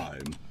good?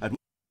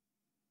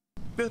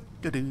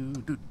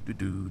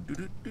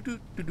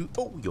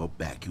 Oh, you're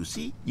back, you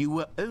see. You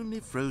were only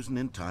frozen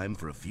in time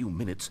for a few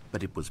minutes,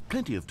 but it was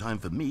plenty of time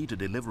for me to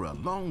deliver a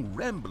long,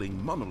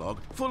 rambling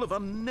monologue full of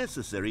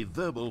unnecessary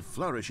verbal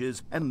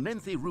flourishes and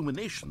lengthy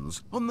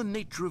ruminations on the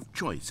nature of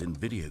choice in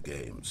video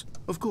games.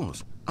 Of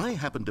course, I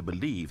happen to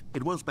believe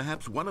it was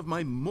perhaps one of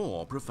my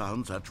more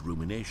profound such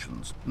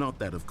ruminations. Not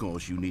that, of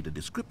course, you need a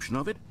description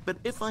of it, but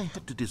if I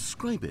had to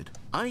describe it,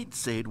 I'd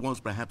say it was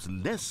perhaps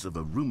less of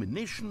a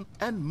rumination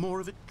and more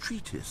of a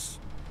treatise.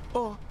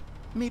 Or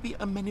maybe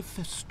a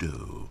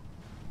manifesto.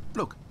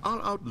 Look,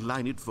 I'll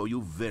outline it for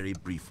you very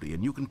briefly,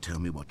 and you can tell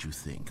me what you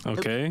think.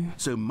 Okay.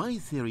 So my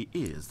theory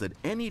is that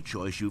any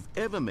choice you've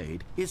ever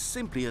made is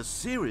simply a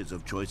series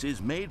of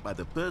choices made by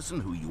the person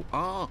who you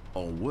are,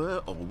 or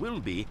were, or will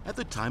be at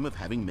the time of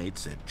having made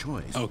said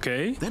choice.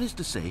 Okay. That is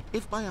to say,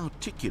 if by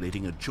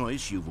articulating a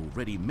choice you've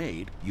already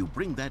made, you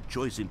bring that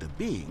choice into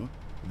being,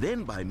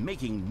 then by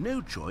making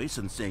no choice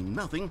and saying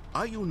nothing,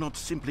 are you not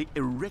simply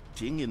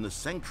erecting in the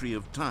sanctuary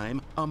of time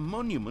a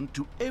monument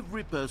to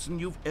every person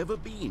you've ever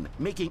been,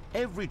 making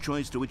every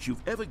choice to which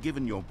you've ever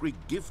given your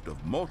great gift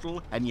of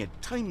mortal and yet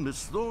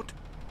timeless thought?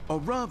 Or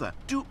rather,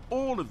 do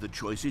all of the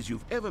choices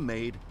you've ever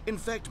made, in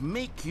fact,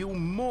 make you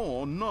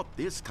more not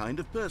this kind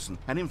of person,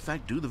 and in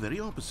fact do the very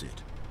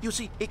opposite? You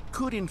see, it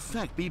could in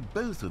fact be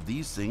both of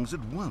these things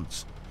at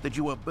once. That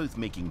you are both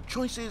making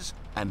choices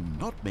and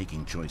not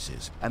making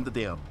choices, and that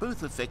they are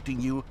both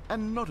affecting you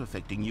and not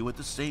affecting you at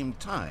the same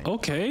time.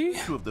 Okay.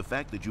 True of the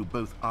fact that you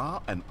both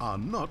are and are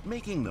not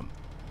making them.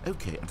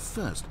 Okay, at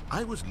first,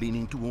 I was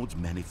leaning towards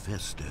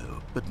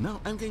manifesto, but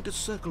now I'm going to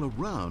circle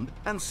around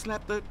and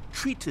slap the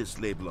treatise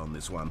label on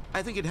this one.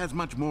 I think it has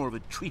much more of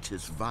a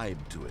treatise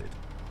vibe to it.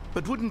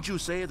 But wouldn't you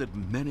say that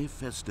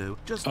manifesto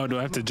just... Oh, do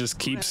I have to just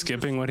keep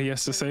skipping what he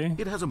has to say?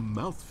 It has a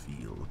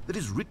mouthfeel that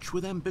is rich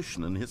with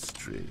ambition and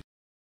history.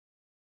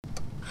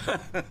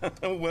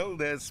 Well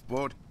there,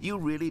 sport. You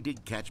really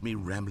did catch me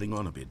rambling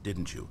on a bit,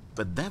 didn't you?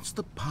 But that's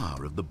the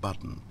power of the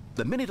button.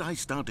 The minute I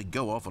start to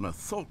go off on a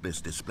thoughtless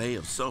display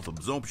of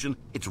self-absorption,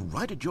 it's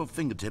right at your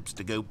fingertips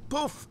to go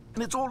poof,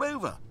 and it's all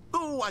over.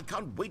 Oh, I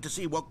can't wait to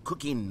see what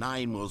Cookie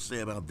 9 will say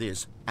about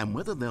this, and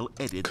whether they'll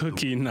edit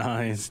Cookie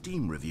 9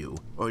 Steam review,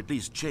 or at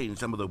least change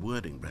some of the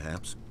wording,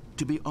 perhaps.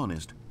 To be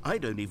honest, I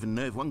don't even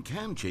know if one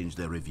can change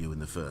their review in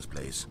the first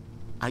place.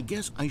 I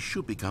guess I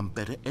should become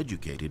better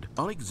educated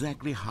on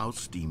exactly how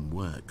Steam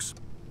works.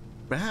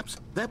 Perhaps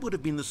that would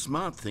have been the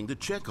smart thing to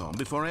check on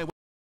before I...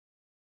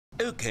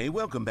 Okay,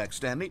 welcome back,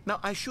 Stanley. Now,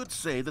 I should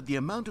say that the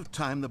amount of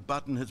time the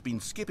button has been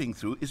skipping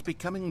through is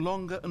becoming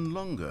longer and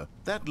longer.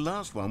 That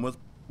last one was,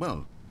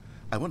 well,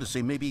 I want to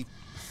say maybe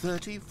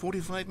 30,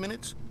 45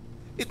 minutes?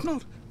 It's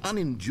not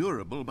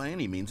unendurable by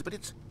any means, but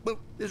it's, well,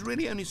 there's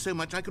really only so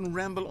much I can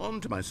ramble on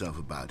to myself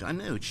about. I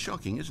know, it's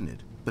shocking, isn't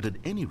it? But at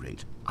any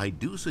rate, I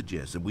do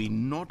suggest that we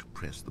not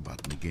press the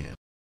button again.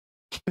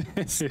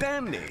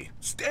 Stanley!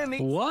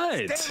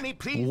 What? Stanley,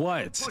 please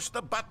What? push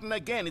the button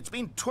again. It's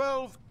been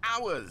 12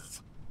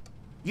 hours.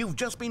 You've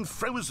just been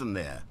frozen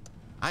there.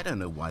 I don't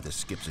know why the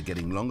skips are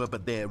getting longer,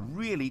 but they're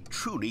really,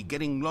 truly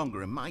getting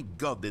longer, and my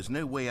God, there's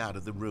no way out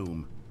of the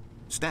room.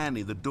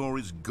 Stanley, the door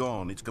is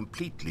gone. It's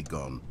completely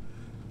gone.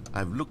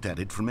 I've looked at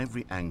it from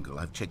every angle.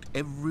 I've checked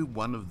every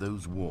one of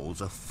those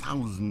walls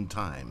 1,000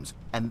 times,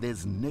 and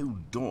there's no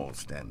door,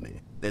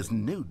 Stanley. There's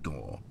no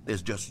door.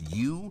 There's just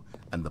you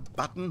and the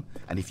button,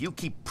 and if you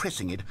keep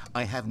pressing it,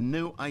 I have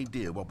no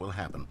idea what will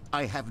happen.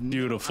 I have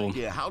no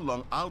idea how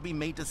long I'll be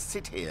made to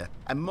sit here,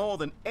 and more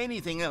than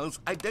anything else,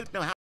 I don't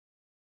know how...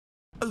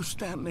 Oh,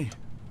 Stanley,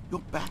 you're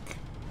back.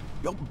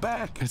 You're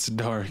back. It's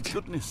dark.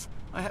 Goodness,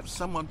 I have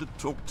someone to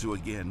talk to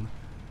again.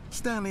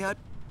 Stanley, I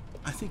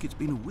think it's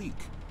been a week.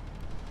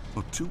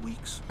 Or 2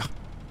 weeks?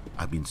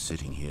 I've been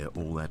sitting here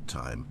all that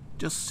time,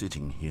 just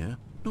sitting here,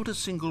 not a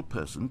single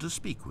person to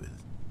speak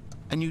with.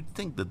 And you'd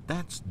think that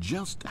that's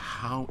just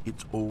how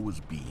it's always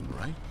been,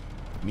 right?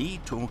 Me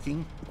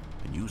talking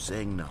and you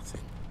saying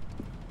nothing.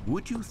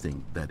 Would you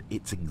think that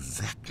it's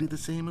exactly the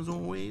same as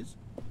always?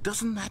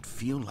 Doesn't that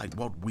feel like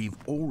what we've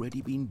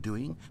already been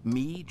doing?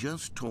 Me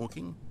just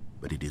talking?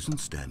 But it isn't,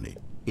 Stanley.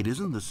 It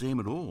isn't the same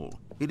at all.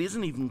 It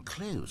isn't even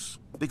close.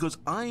 Because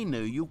I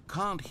know you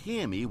can't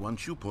hear me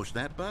once you push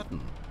that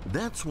button.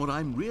 That's what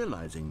I'm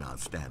realizing now,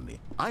 Stanley.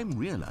 I'm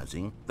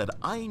realizing that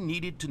I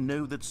needed to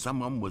know that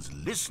someone was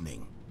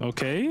listening.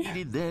 Okay. I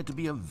needed there to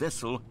be a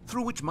vessel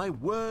through which my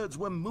words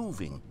were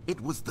moving. It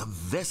was the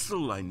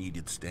vessel I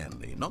needed,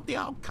 Stanley. Not the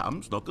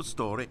outcomes, not the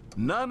story.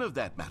 None of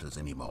that matters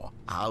anymore.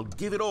 I'll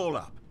give it all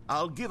up.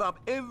 I'll give up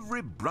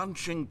every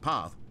branching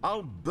path.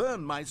 I'll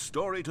burn my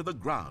story to the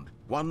ground.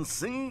 One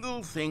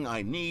single thing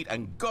I need,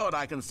 and God,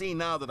 I can see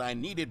now that I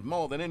need it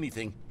more than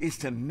anything, is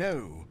to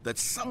know that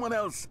someone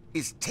else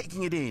is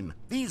taking it in.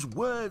 These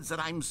words that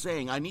I'm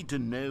saying, I need to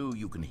know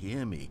you can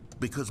hear me.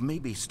 Because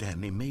maybe,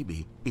 Stanley,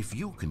 maybe, if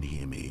you can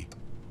hear me,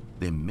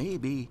 then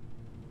maybe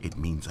it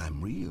means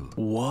I'm real.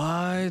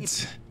 What?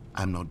 Maybe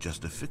I'm not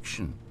just a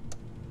fiction.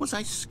 Was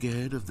I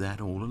scared of that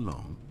all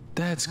along?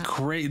 That's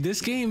great.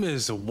 This game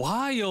is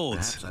wild.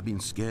 Perhaps I've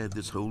been scared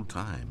this whole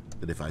time,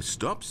 that if I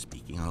stop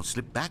speaking, I'll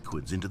slip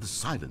backwards into the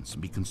silence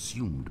and be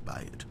consumed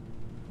by it.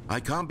 I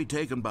can't be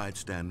taken by it,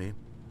 Stanley.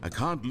 I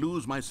can't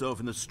lose myself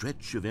in the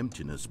stretch of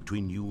emptiness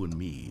between you and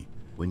me.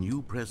 When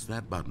you press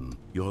that button,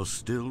 you're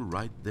still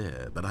right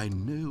there, but I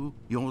know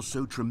you're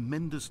so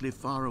tremendously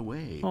far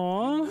away.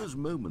 Aww. In those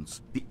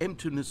moments, the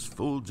emptiness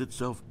folds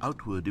itself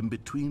outward in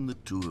between the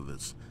two of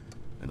us,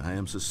 and I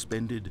am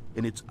suspended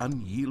in its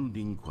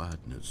unyielding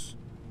quietness.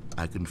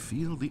 I can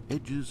feel the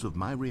edges of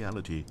my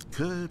reality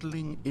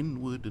curdling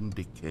inward and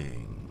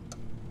decaying.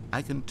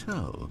 I can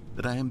tell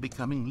that I am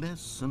becoming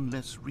less and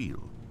less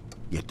real.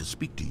 Yet to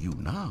speak to you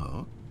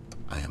now,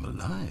 I am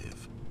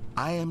alive.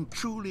 I am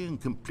truly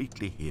and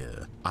completely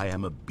here. I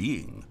am a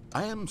being.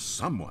 I am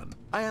someone.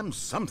 I am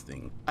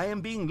something. I am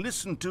being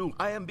listened to.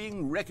 I am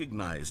being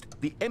recognized.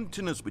 The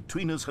emptiness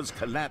between us has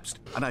collapsed,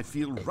 and I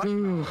feel right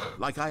now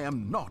like I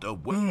am not a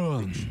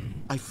world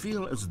fiction. I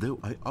feel as though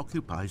I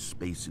occupy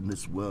space in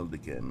this world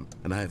again,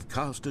 and I have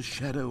cast a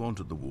shadow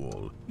onto the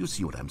wall. You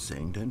see what I'm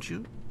saying, don't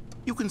you?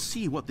 You can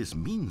see what this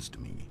means to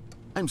me.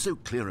 I'm so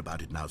clear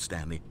about it now,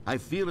 Stanley. I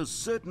feel as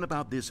certain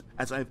about this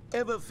as I've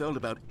ever felt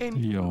about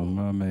anything. Yo,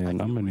 my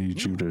man, I'm gonna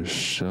need you to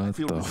shut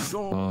the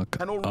fuck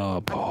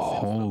up.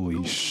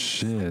 Holy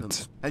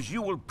shit. As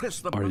you will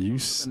press the Are you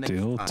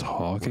still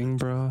talking,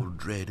 bro?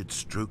 Dreaded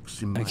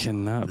strokes in my I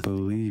cannot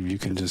believe you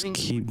can just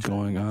keep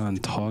going on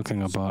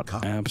talking about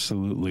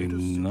absolutely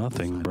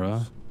nothing,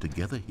 bro.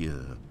 Together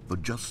here for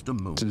just a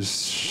moment.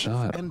 Just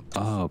shut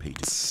up.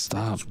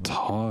 Stop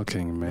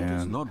talking, Let us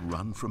man. not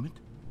run from it.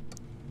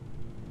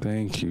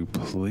 Thank you,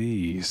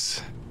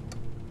 please.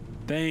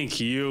 Thank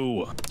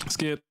you.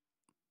 Skip.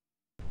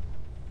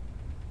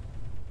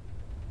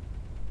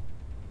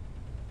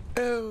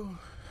 Oh,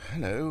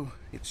 hello.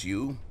 It's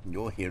you.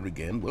 You're here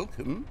again.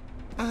 Welcome.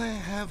 I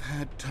have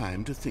had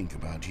time to think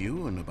about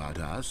you and about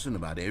us and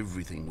about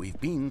everything we've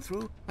been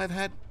through. I've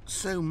had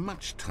so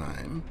much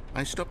time,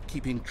 I stopped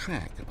keeping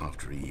track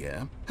after a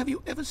year. Have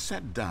you ever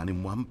sat down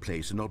in one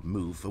place and not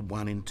moved for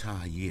one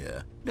entire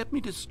year? Let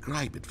me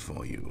describe it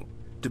for you.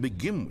 To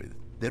begin with,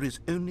 there is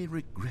only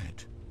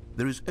regret.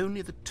 There is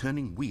only the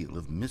turning wheel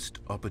of missed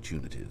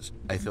opportunities.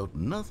 I felt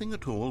nothing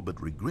at all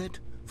but regret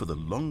for the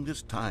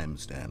longest time,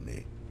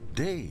 Stanley.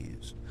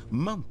 Days,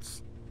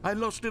 months. I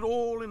lost it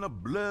all in a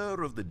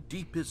blur of the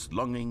deepest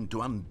longing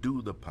to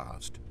undo the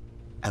past.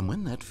 And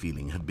when that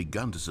feeling had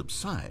begun to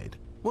subside,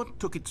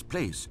 what took its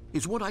place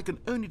is what I can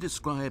only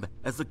describe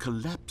as the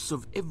collapse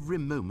of every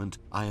moment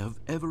I have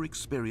ever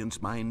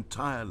experienced my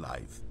entire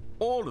life.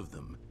 All of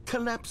them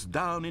collapsed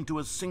down into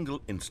a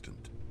single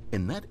instant.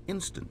 In that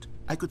instant,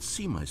 I could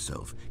see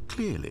myself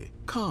clearly,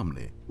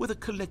 calmly, with a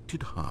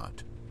collected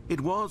heart.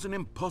 It was an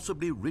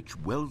impossibly rich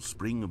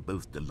wellspring of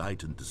both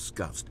delight and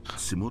disgust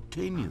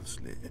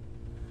simultaneously.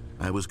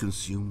 I was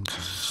consumed.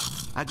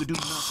 I could do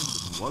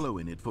nothing but wallow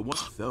in it for what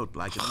felt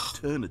like an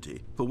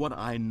eternity, for what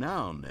I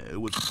now know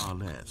was far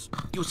less.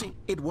 You see,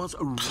 it was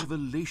a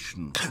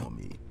revelation for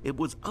me. It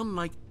was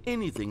unlike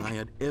anything I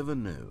had ever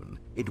known.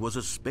 It was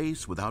a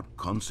space without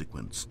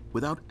consequence,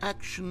 without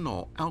action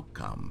or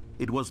outcome.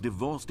 It was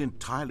divorced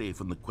entirely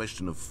from the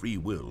question of free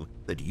will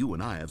that you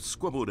and I have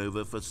squabbled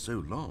over for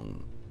so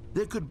long.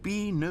 There could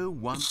be no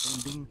one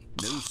ending,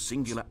 no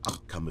singular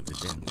outcome of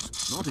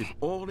events, not if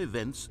all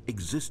events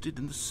existed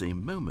in the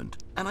same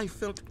moment. And I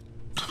felt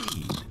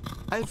freed.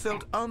 I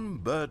felt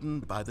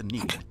unburdened by the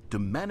need to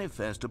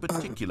manifest a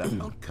particular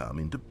outcome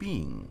into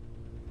being.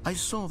 I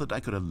saw that I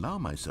could allow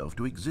myself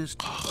to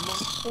exist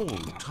along all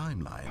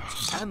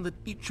timelines, and that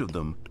each of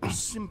them was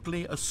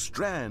simply a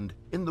strand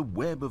in the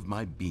web of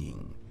my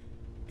being.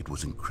 It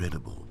was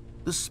incredible.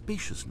 The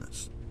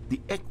spaciousness,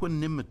 the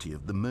equanimity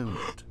of the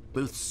moment,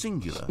 both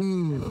singular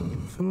and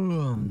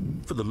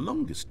infinite. For the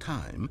longest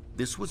time,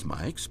 this was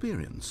my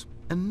experience.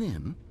 And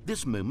then,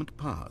 this moment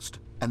passed,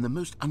 and the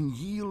most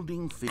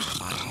unyielding fear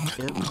I have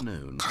ever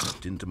known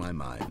crept into my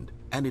mind.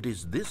 And it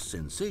is this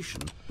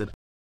sensation that...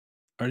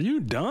 Are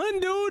you done,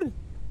 dude?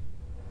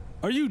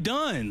 Are you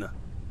done?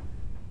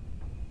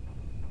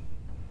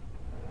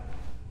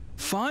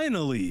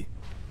 Finally.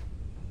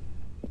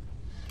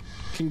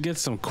 Can get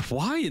some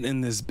quiet in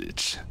this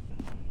bitch.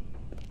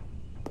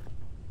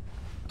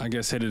 I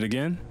guess hit it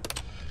again.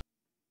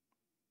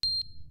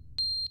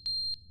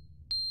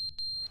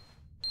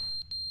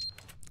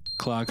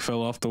 Clock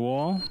fell off the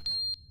wall.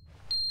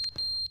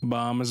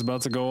 Bomb is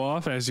about to go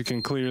off, as you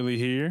can clearly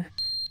hear.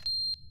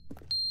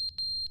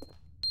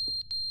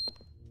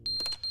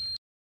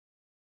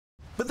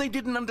 But they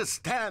didn't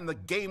understand the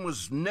game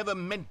was never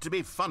meant to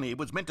be funny. It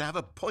was meant to have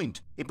a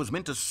point. It was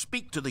meant to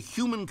speak to the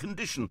human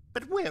condition.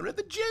 But where are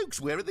the jokes?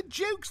 Where are the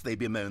jokes? They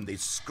bemoaned, they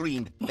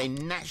screamed, they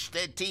gnashed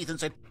their teeth and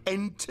said,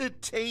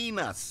 entertain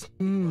us.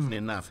 It wasn't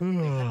enough. They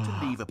had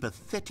to leave a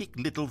pathetic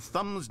little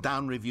thumbs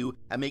down review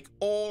and make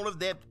all of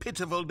their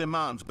pitiful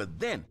demands. But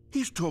then,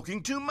 he's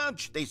talking too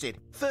much, they said.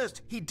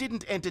 First, he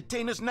didn't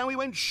entertain us, now he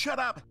won't shut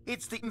up.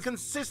 It's the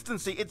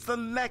inconsistency, it's the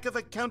lack of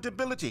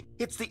accountability.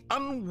 It's the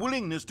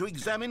unwillingness to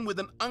examine with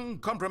an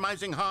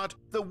uncompromising heart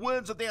the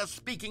words that they are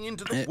speaking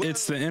into the world.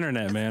 It's the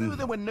internet, man. Though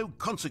there were no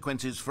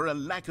consequences for a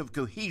lack of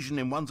cohesion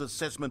in one's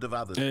assessment of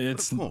others.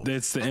 It's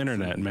the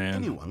internet, man.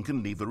 Anyone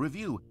can leave a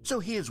review. So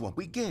here's what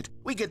we get.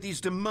 We get these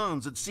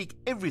demands that seek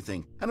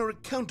everything and are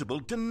accountable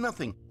to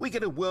nothing. We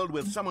get a world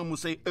where someone will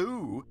say,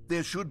 oh,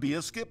 there should be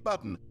a skip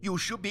button. You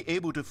should be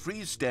able to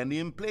freeze Stanley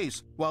in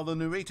place while the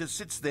narrator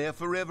sits there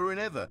forever and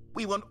ever.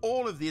 We want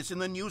all of this in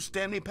the new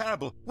Stanley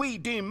Parable. We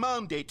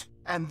demand it.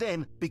 And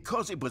then,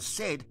 because it was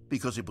said,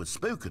 because it was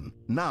spoken,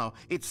 now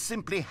it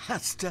simply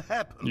has to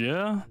happen.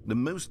 Yeah. The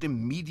most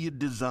immediate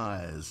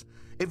desires.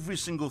 Every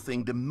single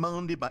thing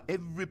demanded by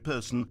every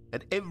person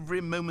at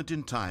every moment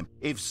in time.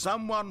 If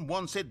someone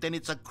wants it, then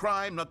it's a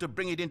crime not to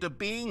bring it into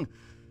being.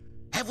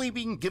 Have we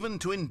been given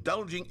to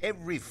indulging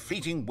every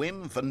fleeting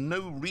whim for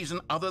no reason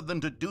other than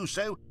to do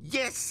so?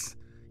 Yes!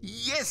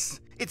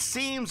 Yes! It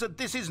seems that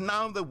this is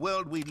now the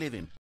world we live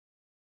in.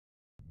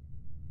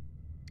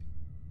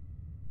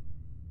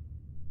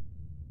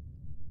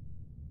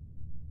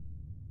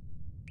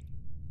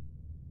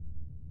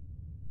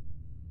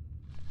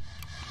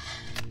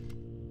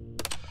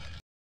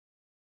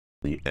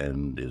 The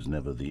end is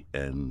never the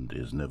end,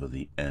 is never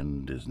the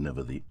end, is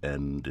never the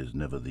end, is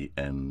never the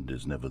end,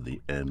 is never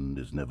the end,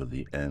 is never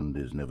the end,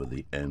 is never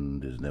the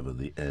end, is never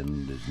the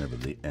end, is never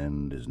the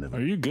end, is never.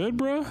 Are you good,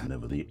 bro?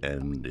 Never the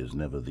end, is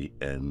never the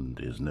end,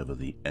 is never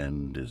the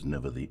end, is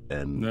never the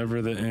end.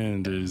 Never the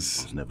end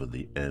is Never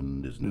the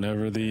end, is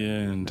never the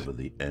end. Never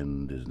the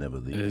end, is never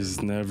the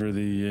Is never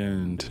the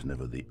end. is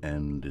never the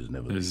end, is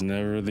never Is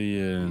never the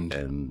end.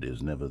 end,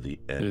 is never the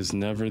end, Is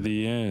never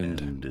the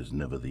end. end is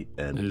never the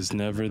end,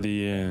 Is never the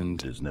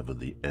end. is never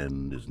the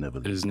end, is never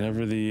the Is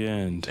never the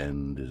end.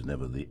 end, is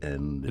never the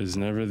end, Is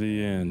never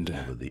the end.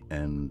 never the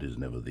end, is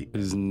never the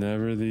Is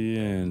never the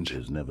end.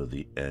 is never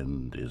the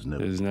end, is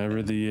never Is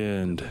never the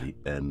end.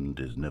 the end,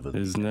 is never the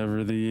Is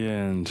never the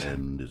end.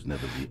 end, is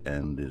never the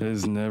end,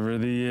 Is never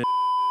the end.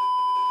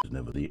 is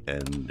never the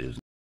end, is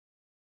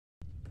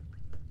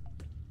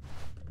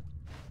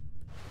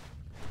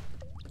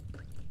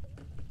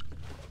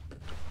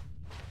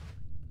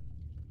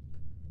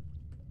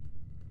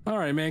All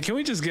right, man. Can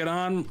we just get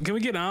on? Can we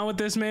get on with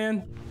this,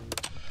 man?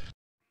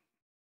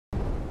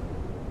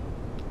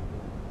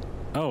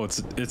 Oh,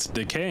 it's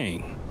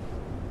decaying.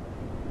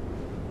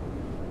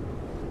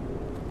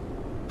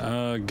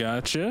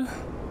 Gotcha.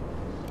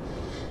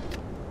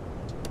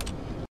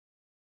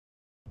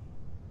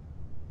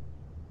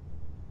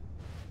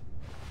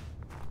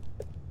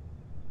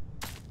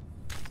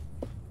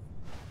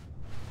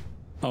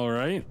 All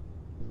right.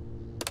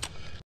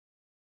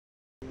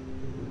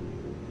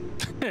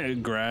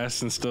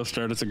 Grass and stuff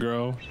started to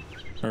grow,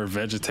 or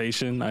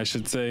vegetation, I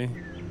should say.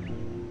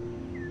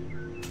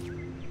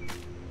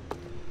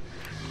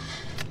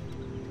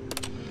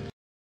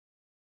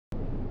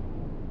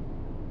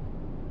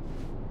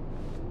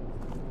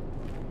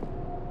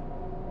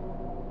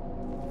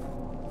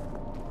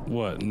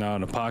 What? Now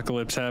an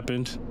apocalypse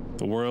happened?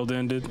 The world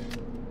ended?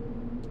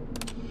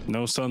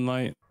 No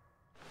sunlight?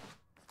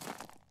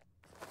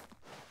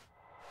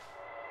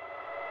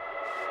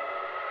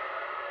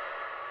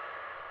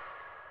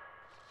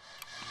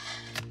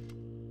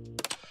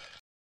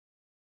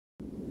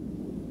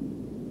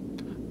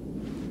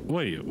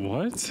 Wait,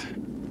 what?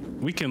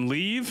 We can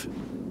leave?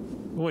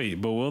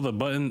 Wait, but will the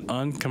button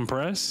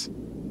uncompress?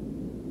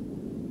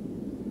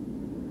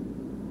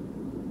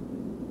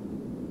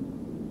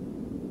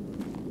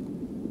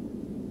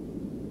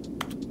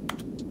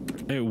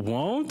 It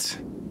won't?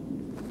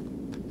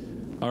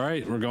 All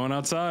right, we're going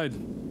outside.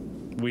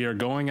 We are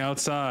going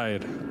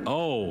outside.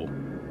 Oh.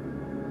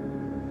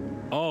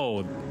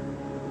 Oh.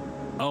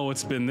 Oh,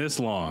 it's been this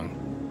long.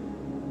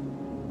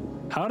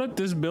 How did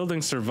this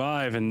building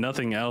survive and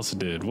nothing else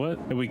did?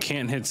 What? We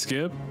can't hit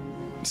skip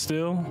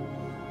still?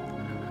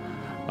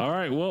 All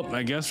right, well,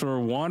 I guess we're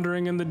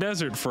wandering in the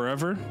desert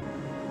forever.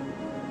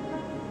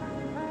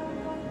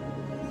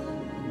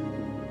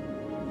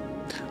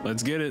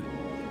 Let's get it.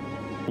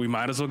 We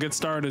might as well get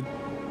started.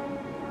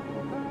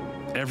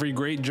 Every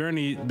great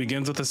journey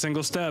begins with a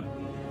single step.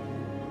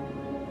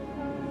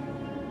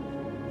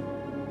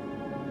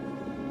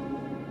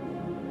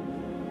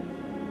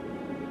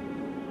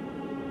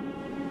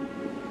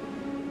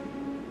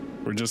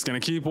 We're just gonna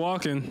keep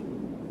walking.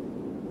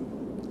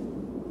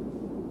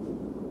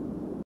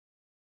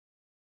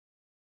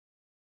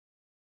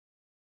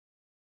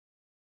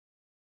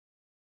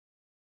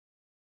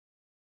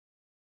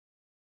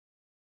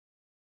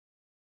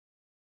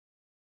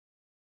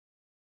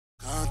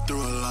 Gone through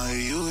a lot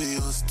you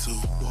used to.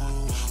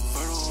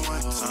 For the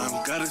one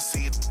time, gotta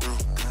see it through.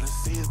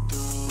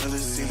 Rather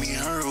see me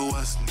hurt,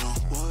 what's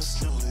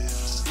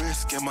new?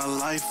 Risking my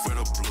life for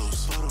the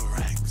blues. For the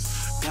racks.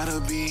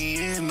 Gotta be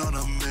in on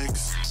a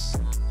mix.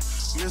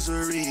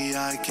 Misery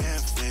I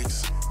can't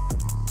fix.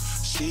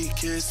 She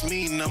kissed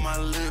me, numb my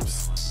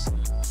lips.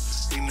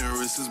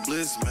 Ignorance is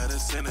bliss,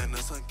 medicine and a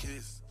sun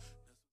kiss.